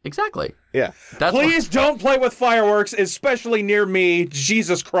episode. Exactly. Yeah. That's Please don't play with fireworks, especially near me.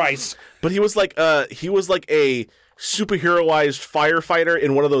 Jesus Christ. But he was like a superheroized firefighter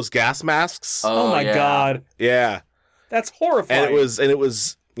in one of those gas masks. Oh my yeah. God. Yeah. That's horrifying. And it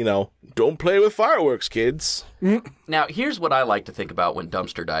was, don't play with fireworks, kids. Now, here's what I like to think about when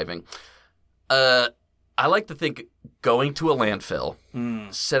dumpster diving. I like to think going to a landfill,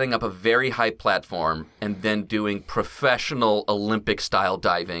 setting up a very high platform, and then doing professional Olympic-style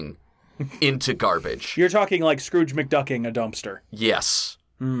diving into garbage. You're talking like Scrooge McDucking a dumpster. Yes.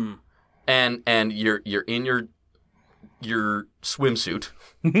 And you're in your swimsuit,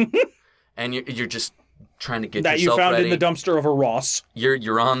 and you're just trying to get That you yourself found ready. in the dumpster of a Ross.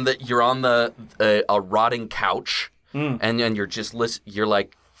 You're on a rotting couch, and then you're just you're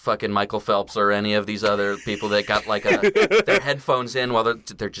like fucking Michael Phelps or any of these other people that got like their headphones in while they're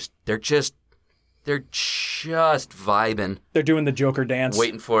just vibing, They're doing the Joker dance.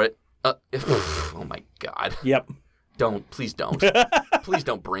 waiting for it. Oh my God! Yep. Please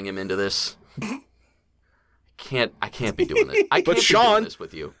don't bring him into this. I can't be doing this. I can't be Sean- doing this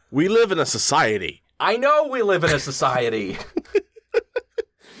with you. We live in a society. I know we live in a society.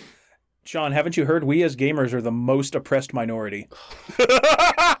 Sean, haven't you heard we as gamers are the most oppressed minority?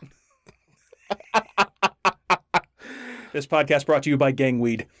 This podcast brought to you by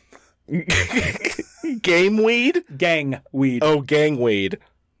Gangweed. Game weed? Gangweed. Oh, gang weed.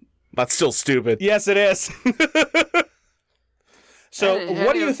 That's still stupid. Yes, it is. So,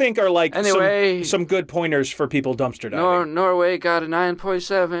 what do you think are like Anyway. some good pointers for people dumpster diving? Norway got a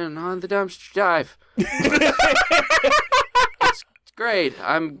 9.7 on the dumpster dive. It's great.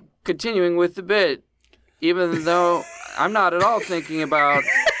 I'm continuing with the bit, even though I'm not at all thinking about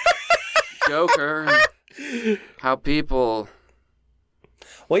Joker and how people.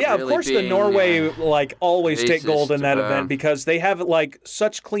 Well, yeah, of really course the being, Norway like always take gold in racist that about- event because they have like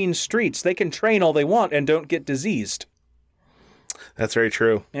such clean streets. They can train all they want and don't get diseased. That's very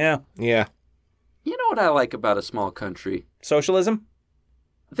true. Yeah. Yeah. You know what I like about a small country? Socialism?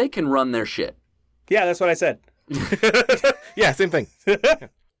 They can run their shit. Yeah, that's what I said. Yeah, same thing.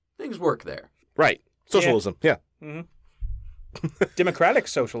 Things work there. Right. Socialism. Yeah. Democratic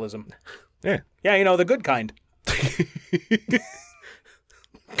socialism. Yeah. Yeah, you know, the good kind.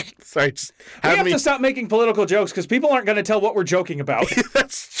 Sorry. Just We have have me... to stop making political jokes because people aren't going to tell what we're joking about.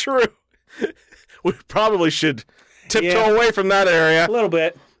 That's true. We probably should tiptoe Yeah. away from that area. A little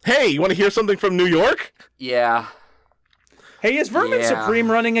bit. Hey, you want to hear something from New York? Yeah. Hey, is Vermin Yeah.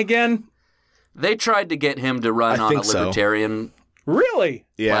 Supreme running again? They tried to get him to run I on think a so. libertarian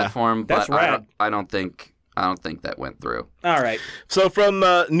Yeah. platform, That's but rad. I don't think that went through. All right. So from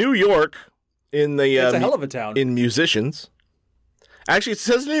New York, in the It's a hell of a town. in musicians. Actually, it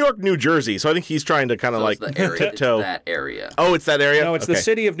says New York, New Jersey. So I think he's trying to kind of So like it's the area. It's tiptoe. that area. Oh, it's that area. No, it's the Okay.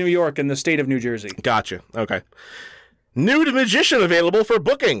 city of New York and the state of New Jersey. Gotcha. Okay. Nude magician available for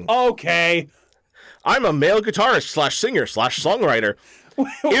booking. Okay. I'm a male guitarist / singer / songwriter.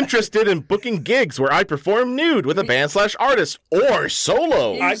 Interested in booking gigs where I perform nude with a band / artist or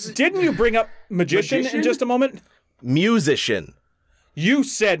solo. Didn't you bring up magician in just a moment? Musician. You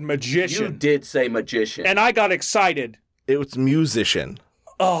said You magician. did say magician. And I got excited. It was musician.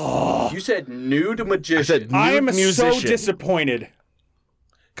 You said nude magician. I said nude I'm musician. so disappointed.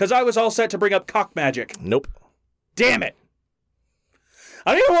 Because I was all set to bring up cock magic. Nope. Damn it.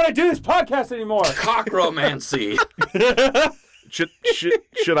 I don't even want to do this podcast anymore. Cockromancy.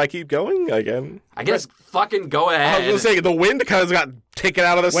 Should I keep going again? I guess fucking go I ahead. was going to say, the wind kind of got taken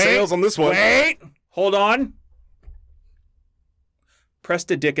out of the sails on this one. Wait. Hold on.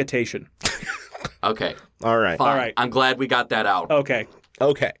 Prestidigitation. Okay, All right. fine. All right. I'm glad we got that out. Okay.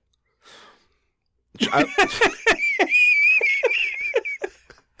 Okay.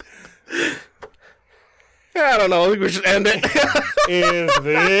 I don't know. I think we should end it. Is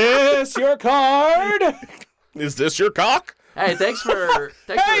this your card? Is this your cock? Hey, thanks for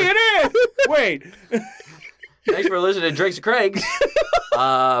Hey, it is. Wait. thanks for listening to Drakes and Craigs.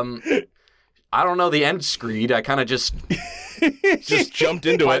 I don't know the end screed. I kind of just Jumped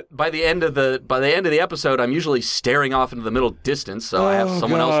into it. by the end of the episode, I'm usually staring off into the middle distance, so I have Oh,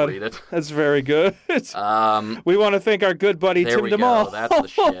 someone God. else read it. That's very good. Um, We want to thank our good buddy there Tim we DeMall. go. That's the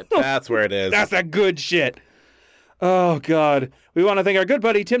shit. That's where it is. That's a good shit. Oh, God. We want to thank our good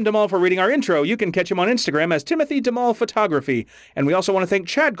buddy Tim DeMall for reading our intro. You can catch him on Instagram as Timothy DeMall Photography. And we also want to thank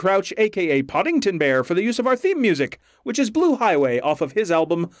Chad Crouch, a.k.a. Poddington Bear, for the use of our theme music, which is Blue Highway off of his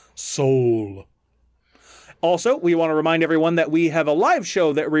album Soul. Also, we want to remind everyone that we have a live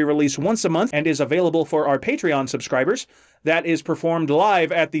show that we release once a month and is available for our Patreon subscribers. That is performed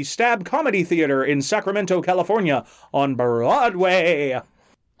live at the Stab Comedy Theater in Sacramento, California on Broadway.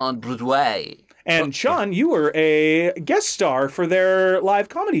 On Broadway. And Sean, you were a guest star for their live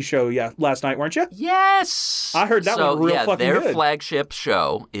comedy show last night, weren't you? Yes. I heard that so, one real yeah, fucking their good. flagship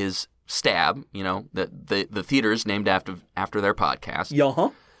show is Stab. You know, the theater's named after their podcast, Yeah,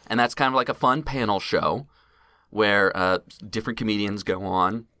 and that's kind of like a fun panel show where different comedians go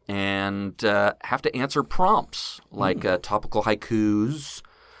on and have to answer prompts like topical haikus,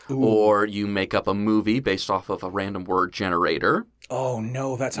 or you make up a movie based off of a random word generator. Oh,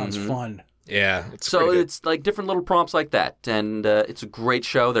 no, that sounds fun. Yeah. It's So pretty good. it's like different little prompts like that, and it's a great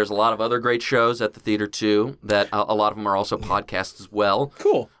show. There's a lot of other great shows at the theater too. That a lot of them are also podcasts as well.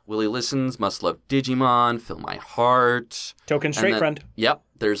 Cool. Willie Listens, Must Love Digimon, Fill My Heart. Token And straight then- friend. Yep.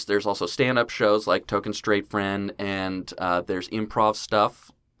 There's also stand-up shows like Token Straight Friend, and there's improv stuff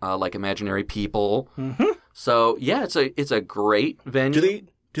like Imaginary People. Mm-hmm. So yeah, it's a great venue.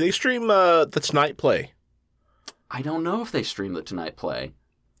 Do they stream the Tonight Play? I don't know if they stream the Tonight Play.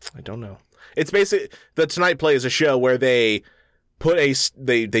 I don't know. It's basically the Tonight Play is a show where they put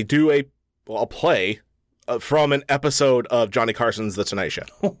they do a play from an episode of Johnny Carson's The Tonight Show.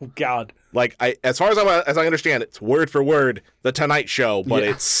 Oh God. Like, as far as I understand, it's word for word The Tonight Show, but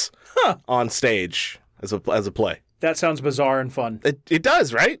it's on stage as a play. That sounds bizarre and fun. It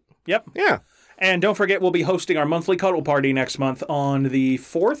does, right? Yep. Yeah. And don't forget, we'll be hosting our monthly cuddle party next month on the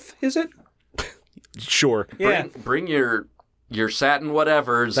 4th, is it? Sure. Yeah. Bring your satin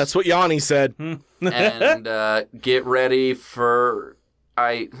whatevers. That's what Yanni said. And get ready for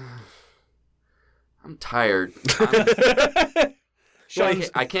I'm tired.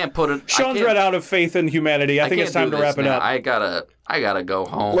 I can't put it. Sean's read out of faith in humanity. I think it's time to wrap it up. I gotta go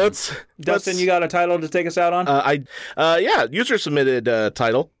home. Dustin, you got a title to take us out on? User submitted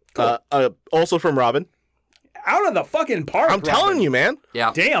title. Cool. Also from Robin. Out of the fucking park, I'm telling you, man.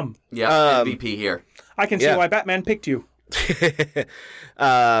 Yeah. Damn. Yeah. MVP here. I can see why Batman picked you.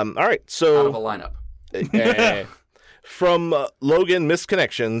 All right. So Out of a lineup. From Logan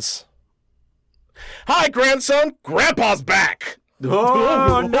Misconnections. Hi, grandson. Grandpa's back.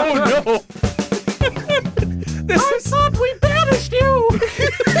 Oh no. I thought we banished you.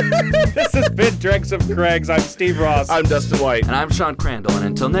 This has been Dregs of Craigs. I'm Steve Ross. I'm Dustin White. And I'm Sean Crandall. And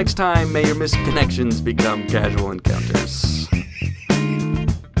until next time, may your misconnections become casual encounters.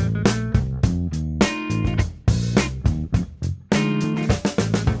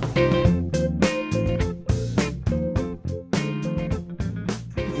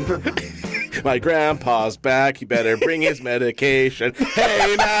 My grandpa's back. He better bring his medication.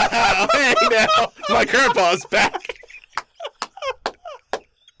 Hey now, hey now. My grandpa's back.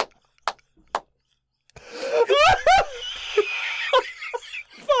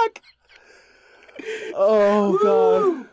 Fuck. Oh, God.